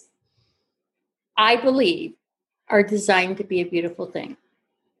 Seances, I believe, are designed to be a beautiful thing.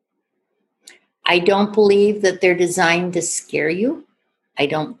 I don't believe that they're designed to scare you. I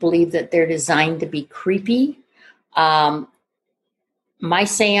don't believe that they're designed to be creepy. My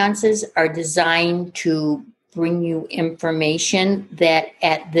seances are designed to bring you information that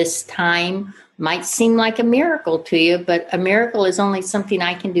at this time might seem like a miracle to you, but a miracle is only something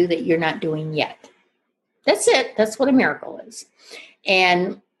I can do that you're not doing yet. That's it. That's what a miracle is.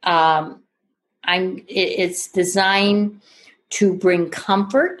 And it's designed to bring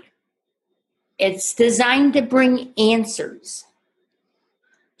comfort. It's designed to bring answers.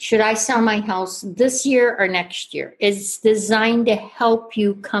 Should I sell my house this year or next year? It's designed to help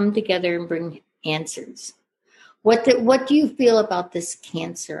you come together and bring answers. What do you feel about this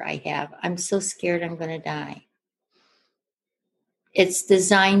cancer I have? I'm so scared I'm going to die. It's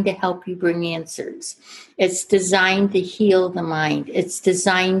designed to help you bring answers. It's designed to heal the mind. It's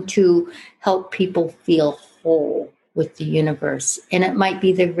designed to help people feel whole. with the universe. And it might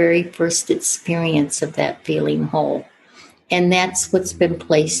be their very first experience of that feeling whole. And that's what's been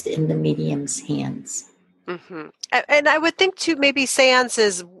placed in the medium's hands. Mm-hmm. And I would think too, maybe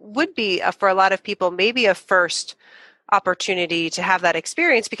seances would be for a lot of people, maybe a first opportunity to have that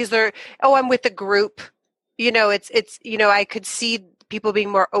experience, because I'm with a group, it's, I could see people being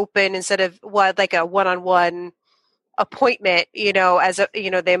more open instead of like a one-on-one appointment,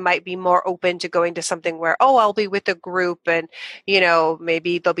 they might be more open to going to something where, I'll be with a group and,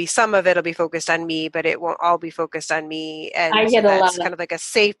 maybe there'll be some of it'll be focused on me, but it won't all be focused on me. And I get that's kind of like a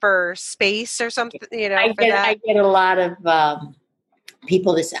safer space or something, I get a lot of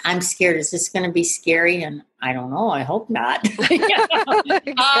people that say, I'm scared. Is this going to be scary? And I don't know. I hope not.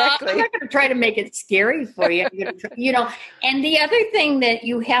 Exactly. I'm not going to try to make it scary for you. I'm gonna try, and the other thing that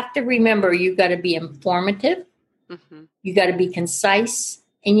you have to remember, you've got to be informative. Mm-hmm. You got to be concise,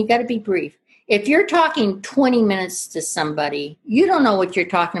 and you got to be brief. If you're talking 20 minutes to somebody, you don't know what you're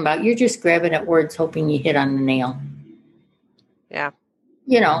talking about. You're just grabbing at words, hoping you hit on the nail. Yeah.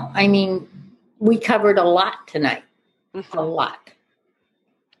 We covered a lot tonight. Mm-hmm. A lot.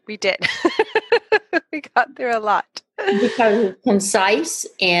 We did. We got through a lot. Because it's concise,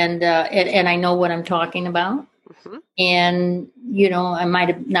 and I know what I'm talking about. Mm-hmm. And, I might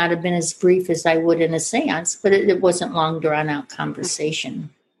have not have been as brief as I would in a seance, but it wasn't long, drawn-out conversation.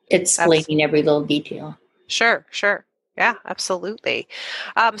 Explaining every little detail. Sure. Yeah, absolutely.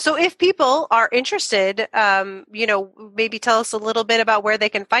 So if people are interested, maybe tell us a little bit about where they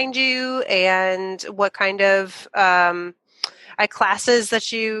can find you and what kind of classes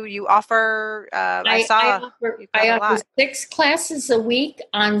that you offer. I offer 6 classes a week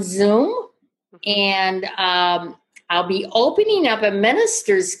on Zoom. And I'll be opening up a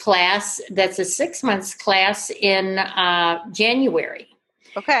minister's class that's a 6-month class in January.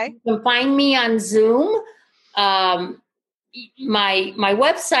 Okay. You can find me on Zoom. My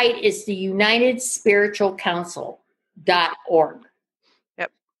website is the UnitedSpiritualCouncil.org.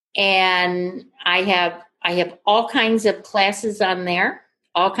 Yep. And I have all kinds of classes on there,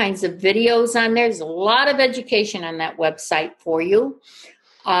 all kinds of videos on there. There's a lot of education on that website for you.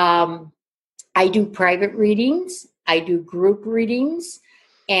 I do private readings. I do group readings,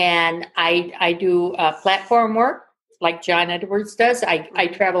 and I do platform work like John Edwards does. I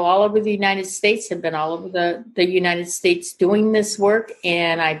travel all over the United States, have been all over the United States doing this work,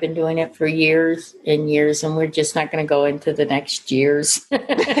 and I've been doing it for years and years, and we're just not going to go into the next years.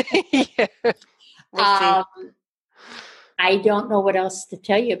 Yeah. We'll I don't know what else to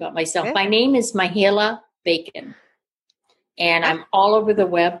tell you about myself. Yeah. My name is Mahela Bacon. And I'm all over the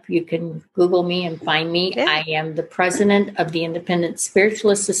web. You can Google me and find me. Yeah. I am the president of the Independent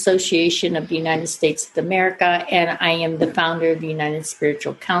Spiritualist Association of the United States of America, and I am the founder of the United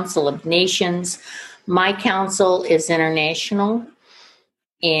Spiritual Council of Nations. My council is international,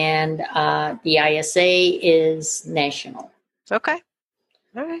 and the ISA is national. Okay.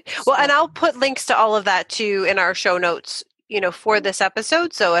 All right. Well, and I'll put links to all of that too in our show notes, for this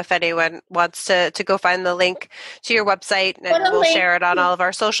episode. So if anyone wants to go find the link to your website, and we'll share it on all of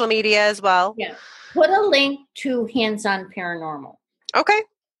our social media as well. Yeah. Put a link to Hands On Paranormal. Okay.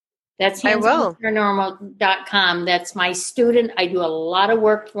 That's handsonparanormal.com. That's my student. I do a lot of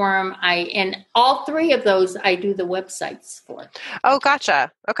work for him. And all 3 of those I do the websites for. Oh,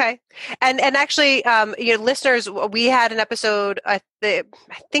 gotcha. Okay. And actually, listeners, we had an episode, I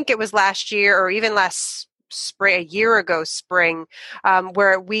think it was last year or even last spring, a year ago spring,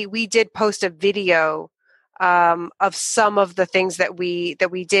 where we did post a video of some of the things that we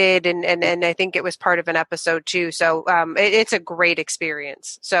did, and I think it was part of an episode too. So it's a great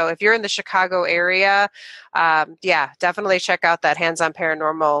experience. So if you're in the Chicago area, definitely check out that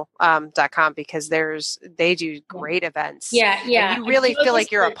handsonparanormal.com, because they do great events. Yeah. And you really feel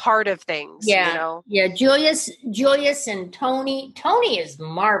like you're a part of things. Yeah. Yeah. Julius and Tony is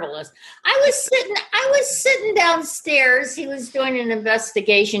marvelous. I was sitting downstairs. He was doing an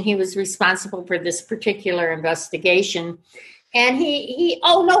investigation. He was responsible for this particular investigation, and we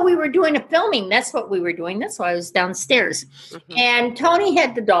were doing a filming. That's what we were doing. That's why I was downstairs. Mm-hmm. And Tony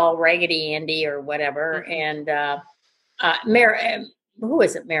had the doll Raggedy Andy or whatever, mm-hmm. and who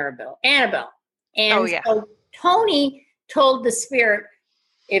was it? Annabelle. And so Tony told the spirit,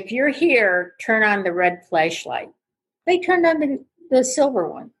 if you're here, turn on the red flashlight. They turned on the silver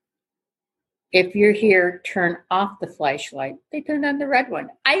one. If you're here, turn off the flashlight. They turned on the red one.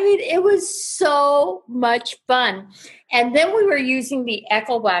 I mean, it was so much fun. And then we were using the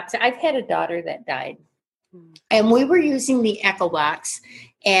Echo Box. I've had a daughter that died. And we were using the Echo Box.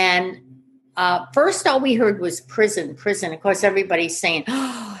 And first all we heard was prison. Of course, everybody's saying,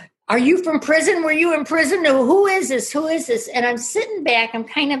 are you from prison? Were you in prison? No, who is this? Who is this? And I'm sitting back. I'm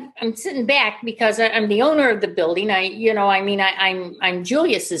sitting back because I'm the owner of the building. I'm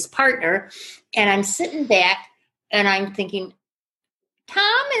Julius's partner, and I'm sitting back and I'm thinking,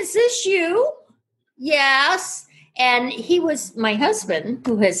 Tom, is this you? Yes. And he was my husband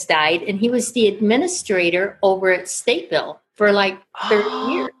who has died, and he was the administrator over at Stateville for like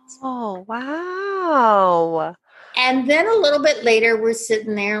 30 years. Oh, wow. And then a little bit later, we're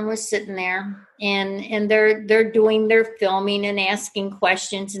sitting there, and they're doing their filming and asking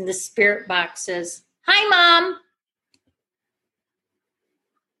questions, and the spirit box says, "Hi, Mom."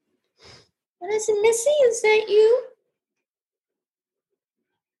 And I said, "Missy, is that you?"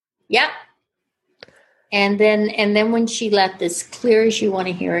 Yep. And then when she left, as clear as you want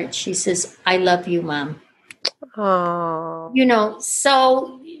to hear it, she says, "I love you, Mom." Oh.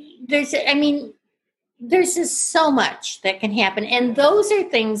 So there's just so much that can happen. And those are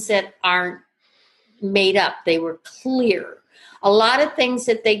things that aren't made up. They were clear. A lot of things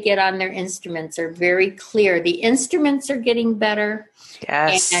that they get on their instruments are very clear. The instruments are getting better.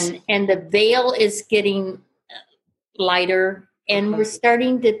 Yes. And the veil is getting lighter. And we're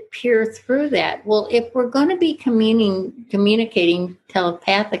starting to peer through that. Well, if we're going to be communicating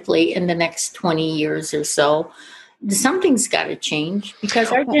telepathically in the next 20 years or so, something's got to change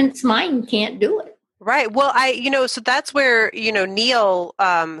because our dense mind can't do it. Right. Well, so that's where, Neil,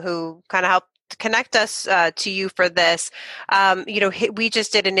 who kind of helped connect us to you for this, we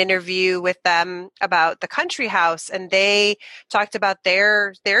just did an interview with them about the country house, and they talked about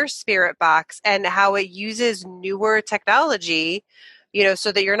their spirit box and how it uses newer technology,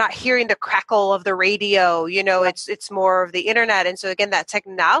 so that you're not hearing the crackle of the radio, it's more of the internet. And so again, that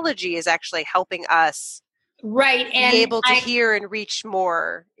technology is actually helping us and be able to hear and reach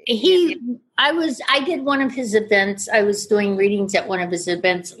more. I did one of his events. I was doing readings at one of his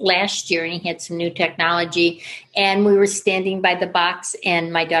events last year, and he had some new technology, and we were standing by the box,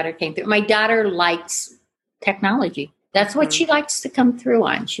 and my daughter came through. My daughter likes technology. That's what she likes to come through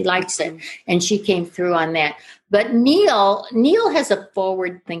on. She likes it, and she came through on that. But Neil has a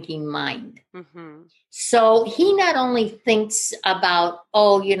forward-thinking mind. Mm-hmm. So he not only thinks about,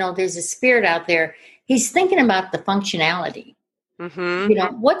 there's a spirit out there. He's thinking about the functionality.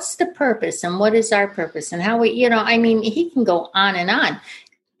 Mm-hmm. What's the purpose and what is our purpose and how we, he can go on.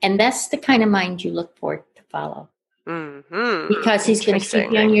 And that's the kind of mind you look for to follow. Mm-hmm. Because he's going to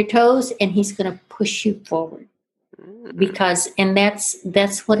keep you on your toes and he's going to push you forward. Mm-hmm. And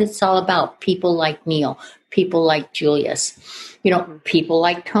that's what it's all about. People like Neil, people like Julius, people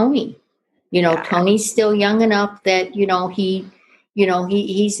like Tony. Tony's still young enough that, he's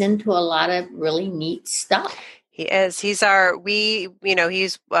into a lot of really neat stuff. He is. He's did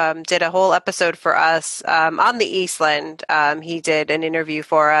a whole episode for us on the Eastland. He did an interview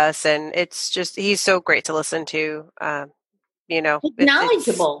for us, and it's just, he's so great to listen to. He's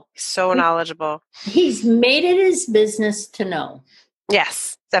knowledgeable. So knowledgeable. He's made it his business to know.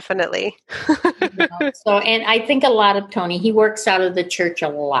 Yes, definitely. And I think a lot of Tony, he works out of the church a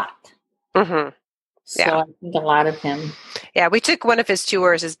lot. Mm-hmm. So I think a lot of him. Yeah, we took one of his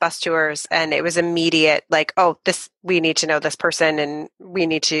tours, his bus tours, and it was immediate, like, we need to know this person and we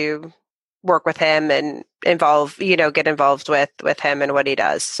need to work with him and get involved with him and what he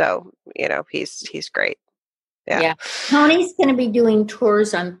does. So, he's great. Yeah. Tony's going to be doing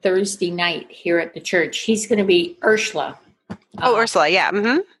tours on Thursday night here at the church. He's going to be Ursula. Ursula, yeah.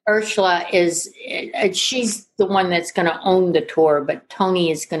 Mm-hmm. Ursula she's the one that's going to own the tour, but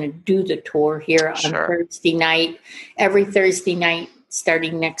Tony is going to do the tour here on Thursday night, every Thursday night,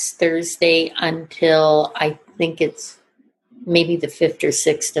 starting next Thursday until I think it's maybe the 5th or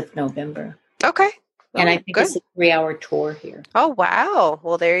 6th of November. Okay. And I think it's a 3-hour tour here. Oh, wow.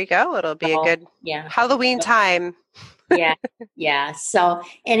 Well, there you go. It'll be a good Halloween time. Yeah. So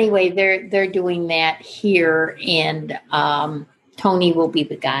anyway, they're doing that here, and Tony will be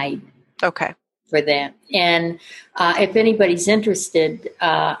the guide. Okay. For that. And if anybody's interested,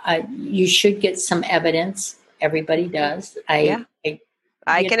 you should get some evidence. Everybody does. I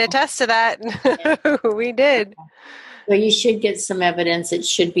can attest to that. We did. So you should get some evidence. It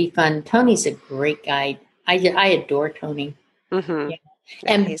should be fun. Tony's a great guide. I adore Tony. Mm-hmm. Yeah.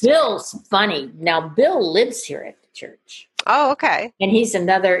 And Bill's funny. Now, Bill lives here at the church. Oh, okay. And he's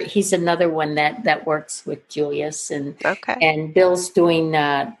another one that works with Julius. And Bill's doing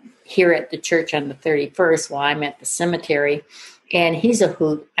here at the church on the 31st while I'm at the cemetery. And he's a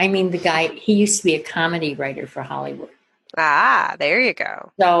hoot. I mean, the guy, he used to be a comedy writer for Hollywood. Ah, there you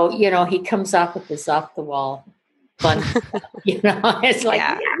go. So, he comes off with this off-the-wall fun stuff, It's like,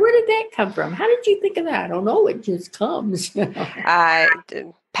 where did that come from? How did you think of that? I don't know. It just comes.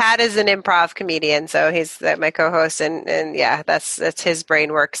 Pat is an improv comedian, so he's my co-host, and yeah, that's his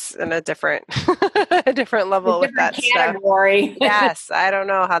brain works in a different a different level with that category. Stuff. Yes, I don't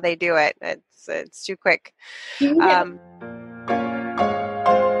know how they do it. It's too quick.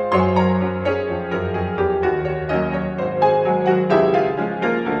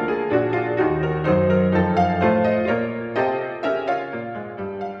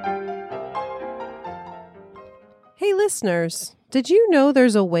 Hey, listeners, did you know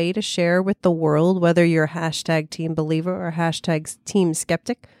there's a way to share with the world whether you're hashtag team believer or hashtag team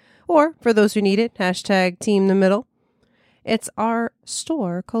skeptic, or for those who need it, hashtag team the middle? It's our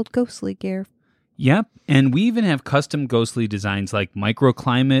store called Ghostly Gear. Yep, and we even have custom ghostly designs like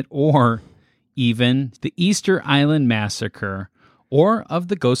microclimate or even the Easter Island Massacre or of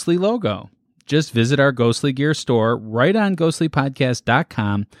the Ghostly logo. Just visit our Ghostly Gear store right on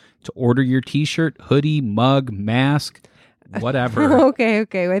ghostlypodcast.com to order your t-shirt, hoodie, mug, mask, whatever. Okay.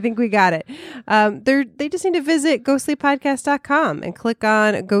 I think we got it. They just need to visit ghostlypodcast.com and click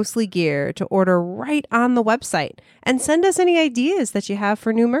on Ghostly Gear to order right on the website and send us any ideas that you have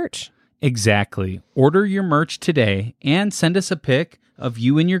for new merch. Exactly. Order your merch today and send us a pic of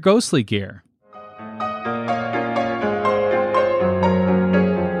you in your ghostly gear.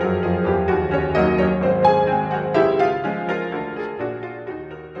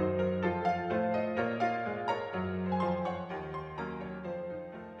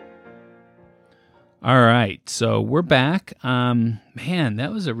 All right, so we're back. Man,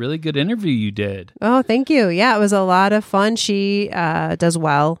 that was a really good interview you did. Oh, thank you. Yeah, it was a lot of fun. She does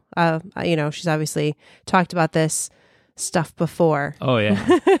well. She's obviously talked about this stuff before. Oh,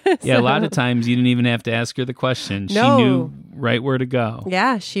 yeah. Yeah, a lot of times you didn't even have to ask her the question. No. She knew right where to go.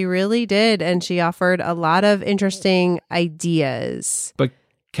 Yeah, she really did. And she offered a lot of interesting ideas. But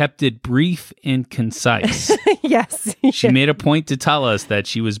kept it brief and concise. Yes. She made a point to tell us that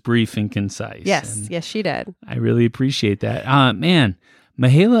she was brief and concise. Yes, yes, she did. I really appreciate that. Man,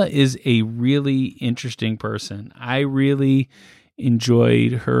 Mihaela is a really interesting person. I really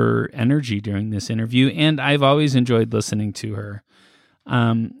enjoyed her energy during this interview, and I've always enjoyed listening to her.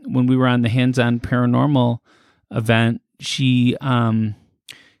 When we were on the Hands-On Paranormal event, she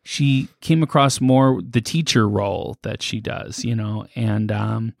came across more the teacher role that she does,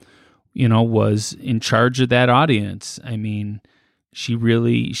 and was in charge of that audience. I mean, she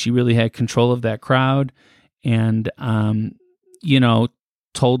really had control of that crowd, and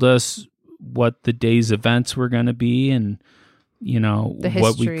told us what the day's events were going to be, and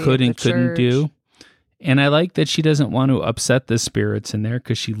what we could and couldn't do. And I like that she doesn't want to upset the spirits in there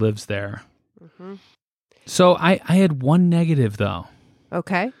because she lives there. Mm-hmm. So I had one negative though.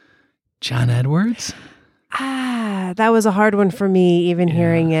 Okay. John Edwards. That was a hard one for me, even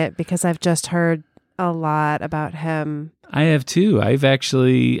hearing it, because I've just heard a lot about him. I have too. I've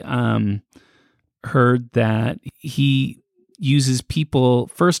actually heard that he uses people,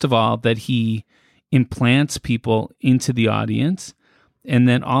 first of all, that he implants people into the audience, and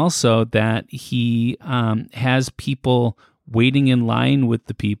then also that he has people waiting in line with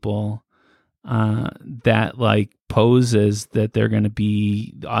the people that like poses that they're going to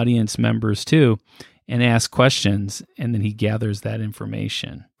be audience members too, and ask questions, and then he gathers that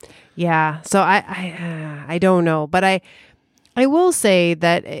information. Yeah. So I don't know, but I will say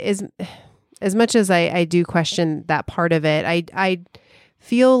that as much as I do question that part of it, I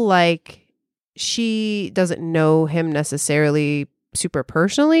feel like she doesn't know him necessarily super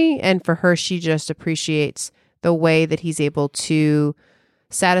personally, and for her, she just appreciates the way that he's able to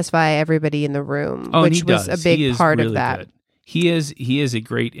satisfy everybody in the room, which was a big part of that. Good. He is a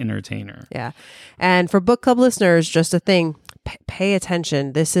great entertainer. Yeah. And for book club listeners, just a thing, pay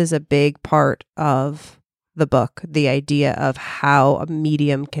attention. This is a big part of the book, the idea of how a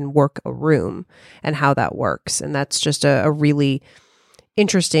medium can work a room and how that works. And that's just a really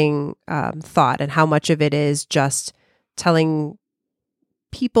interesting thought, and how much of it is just telling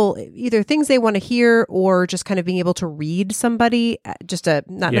people either things they want to hear or just kind of being able to read somebody, just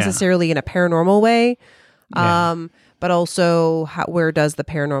not necessarily in a paranormal way. But also where does the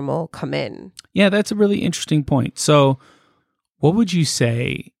paranormal come in? Yeah, that's a really interesting point. So what would you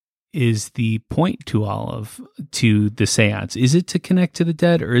say is the point to the seance? Is it to connect to the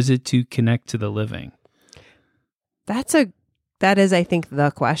dead, or is it to connect to the living? That is, I think,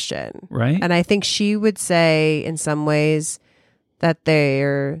 the question. Right. And I think she would say in some ways that they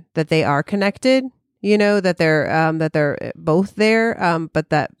are connected, that they're both there, but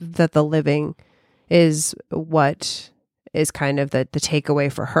that the living is what is kind of the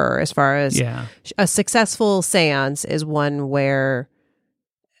takeaway for her, as far as a successful seance is one where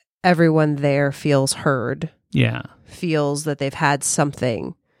everyone there feels heard, feels that they've had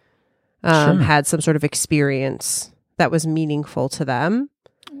something Sure. had some sort of experience that was meaningful to them.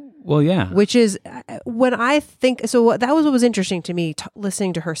 Well, yeah. Which is when I think, so that was what was interesting to me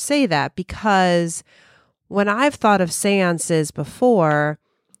listening to her say that, because when I've thought of seances before,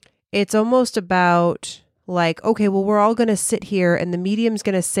 it's almost about like, okay, well, we're all going to sit here and the medium's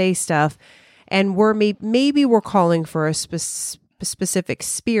going to say stuff, and we're maybe we're calling for a specific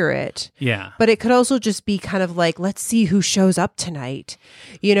spirit. Yeah. But it could also just be kind of like, let's see who shows up tonight,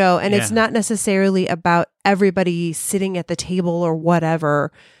 you know, and it's not necessarily about everybody sitting at the table or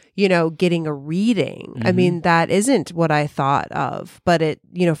whatever, you know, getting a reading. I mean, that isn't what I thought of, but it,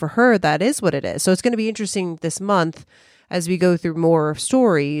 you know, for her, that is what it is. So it's going to be interesting this month as we go through more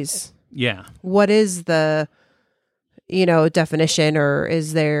stories. Yeah. What is the, you know, definition, or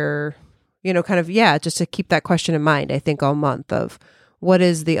is there, you know, kind of, just to keep that question in mind, I think all month of what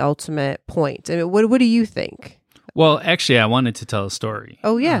is the ultimate point? I mean, what do you think? Well, actually, I wanted to tell a story.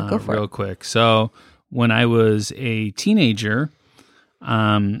 Oh, yeah, go for real it. quick. So when I was a teenager,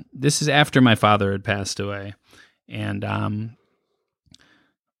 this is after my father had passed away. And,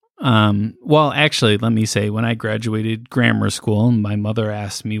 well, actually, let me say, when I graduated grammar school, my mother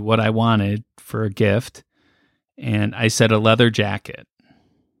asked me what I wanted for a gift. And I said a leather jacket.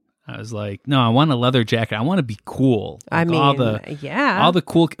 I was like, no, I want a leather jacket. I want to be cool. Like I mean, all the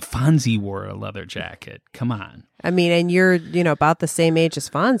cool. Fonzie wore a leather jacket. Come on. I mean, and you're, you know, about the same age as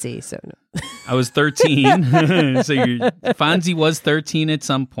Fonzie. So no. I was 13. So Fonzie was 13 at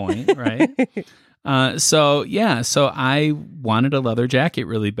some point, right? So I wanted a leather jacket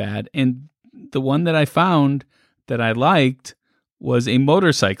really bad. And the one that I found that I liked was a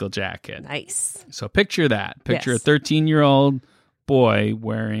motorcycle jacket. Nice. So picture that. Picture Yes. a 13-year-old boy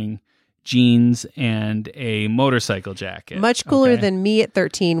wearing jeans and a motorcycle jacket. Much cooler okay? than me at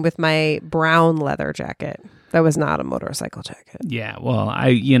 13 with my brown leather jacket. That was not a motorcycle jacket. Yeah, well,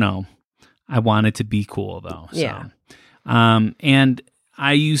 I wanted to be cool though. So. Yeah. And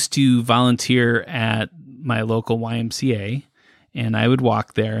I used to volunteer at my local YMCA, and I would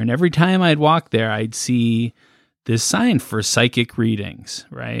walk there, and every time I'd walk there, I'd see this sign for psychic readings,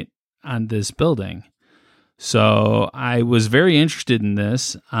 right, on this building. So I was very interested in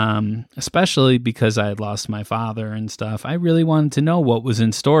this, especially because I had lost my father and stuff. I really wanted to know what was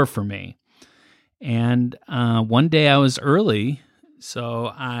in store for me. And one day I was early,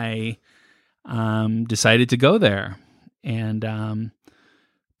 so I decided to go there. And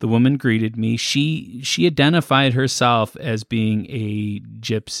the woman greeted me. She identified herself as being a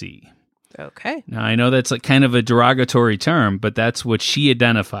gypsy. Okay. Now, I know that's like kind of a derogatory term, but that's what she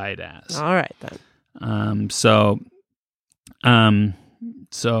identified as. All right, then. So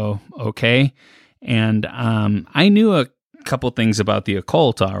okay. And I knew a couple things about the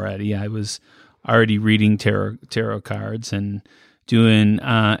occult already. I was already reading tarot cards and doing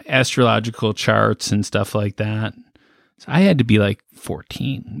astrological charts and stuff like that. So I had to be like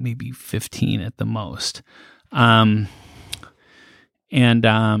 14, maybe 15 at the most. And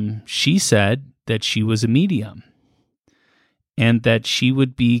she said that she was a medium and that she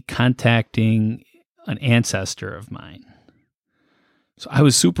would be contacting an ancestor of mine. So I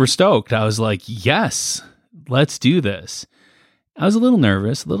was super stoked. I was like, yes, let's do this. I was a little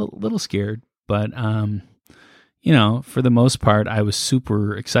nervous, a little scared, but, you know, for the most part, I was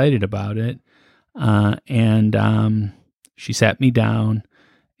super excited about it. And she sat me down,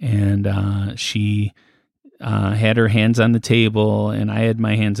 and she had her hands on the table, and I had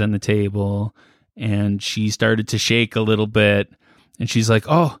my hands on the table, and she started to shake a little bit, and she's like,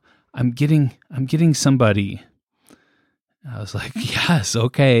 "Oh, I'm getting somebody." I was like, "Yes,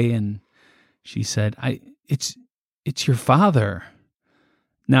 okay." And she said, it's your father."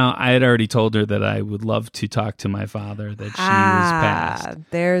 Now, I had already told her that I would love to talk to my father, that she was passed.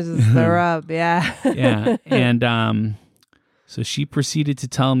 There's the rub, yeah. Yeah. And so she proceeded to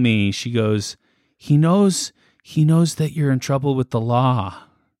tell me, she goes, he knows that you're in trouble with the law.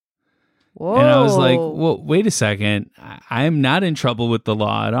 Whoa. And I was like, well, wait a second. I am not in trouble with the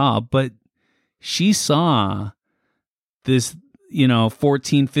law at all. But she saw this,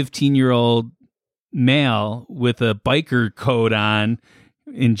 14, 15-year-old male with a biker coat on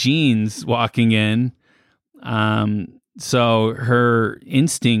in jeans walking in. So her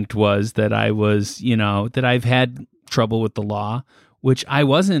instinct was that I was, that I've had trouble with the law, which I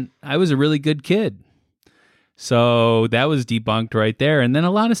wasn't. I was a really good kid. So that was debunked right there. And then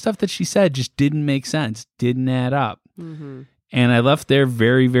a lot of stuff that she said just didn't make sense, didn't add up. Mm-hmm. And I left there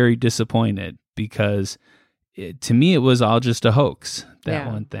very, very disappointed because to me, it was all just a hoax, that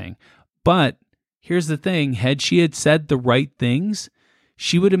one thing. But here's the thing. Had she said the right things,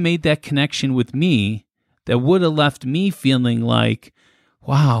 she would have made that connection with me that would have left me feeling like,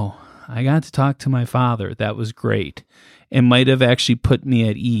 wow, I got to talk to my father. That was great. It might have actually put me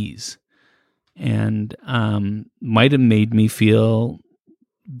at ease and might have made me feel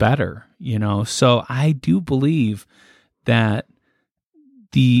better, So I do believe that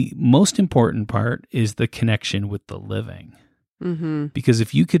the most important part is the connection with the living. Mm-hmm. Because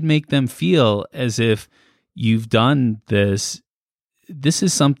if you could make them feel as if you've done this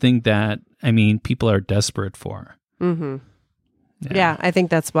is something that, people are desperate for. Mm-hmm. Yeah, I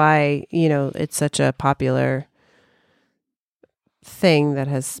think that's why, it's such a popular thing that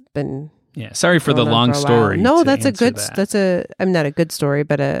has been. Yeah, sorry for the long story. No, that's a good, I'm not a good story,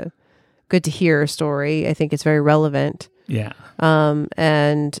 but a good to hear story. I think it's very relevant. Yeah.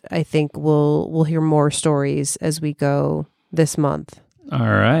 And I think we'll hear more stories as we go this month. All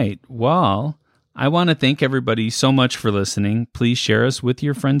right. Well, I want to thank everybody so much for listening. Please share us with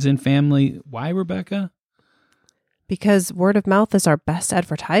your friends and family. Why, Rebecca? Because word of mouth is our best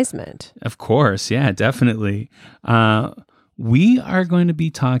advertisement. Of course. Yeah, definitely. We are going to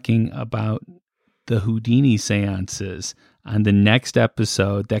be talking about the Houdini seances on the next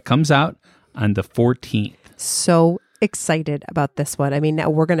episode that comes out on the 14th. So excited about this one. Now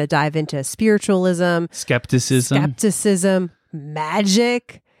we're going to dive into spiritualism, skepticism,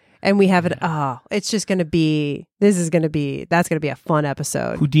 magic. And we have it. Oh, it's just going to be, that's going to be a fun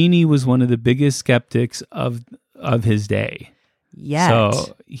episode. Houdini was one of the biggest skeptics of his day. Yes.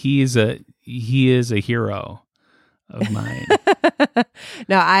 So he is a hero of mine.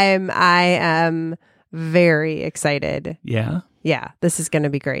 No, I am very excited. Yeah. Yeah. This is going to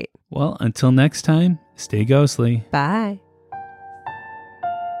be great. Well, until next time, stay ghostly. Bye.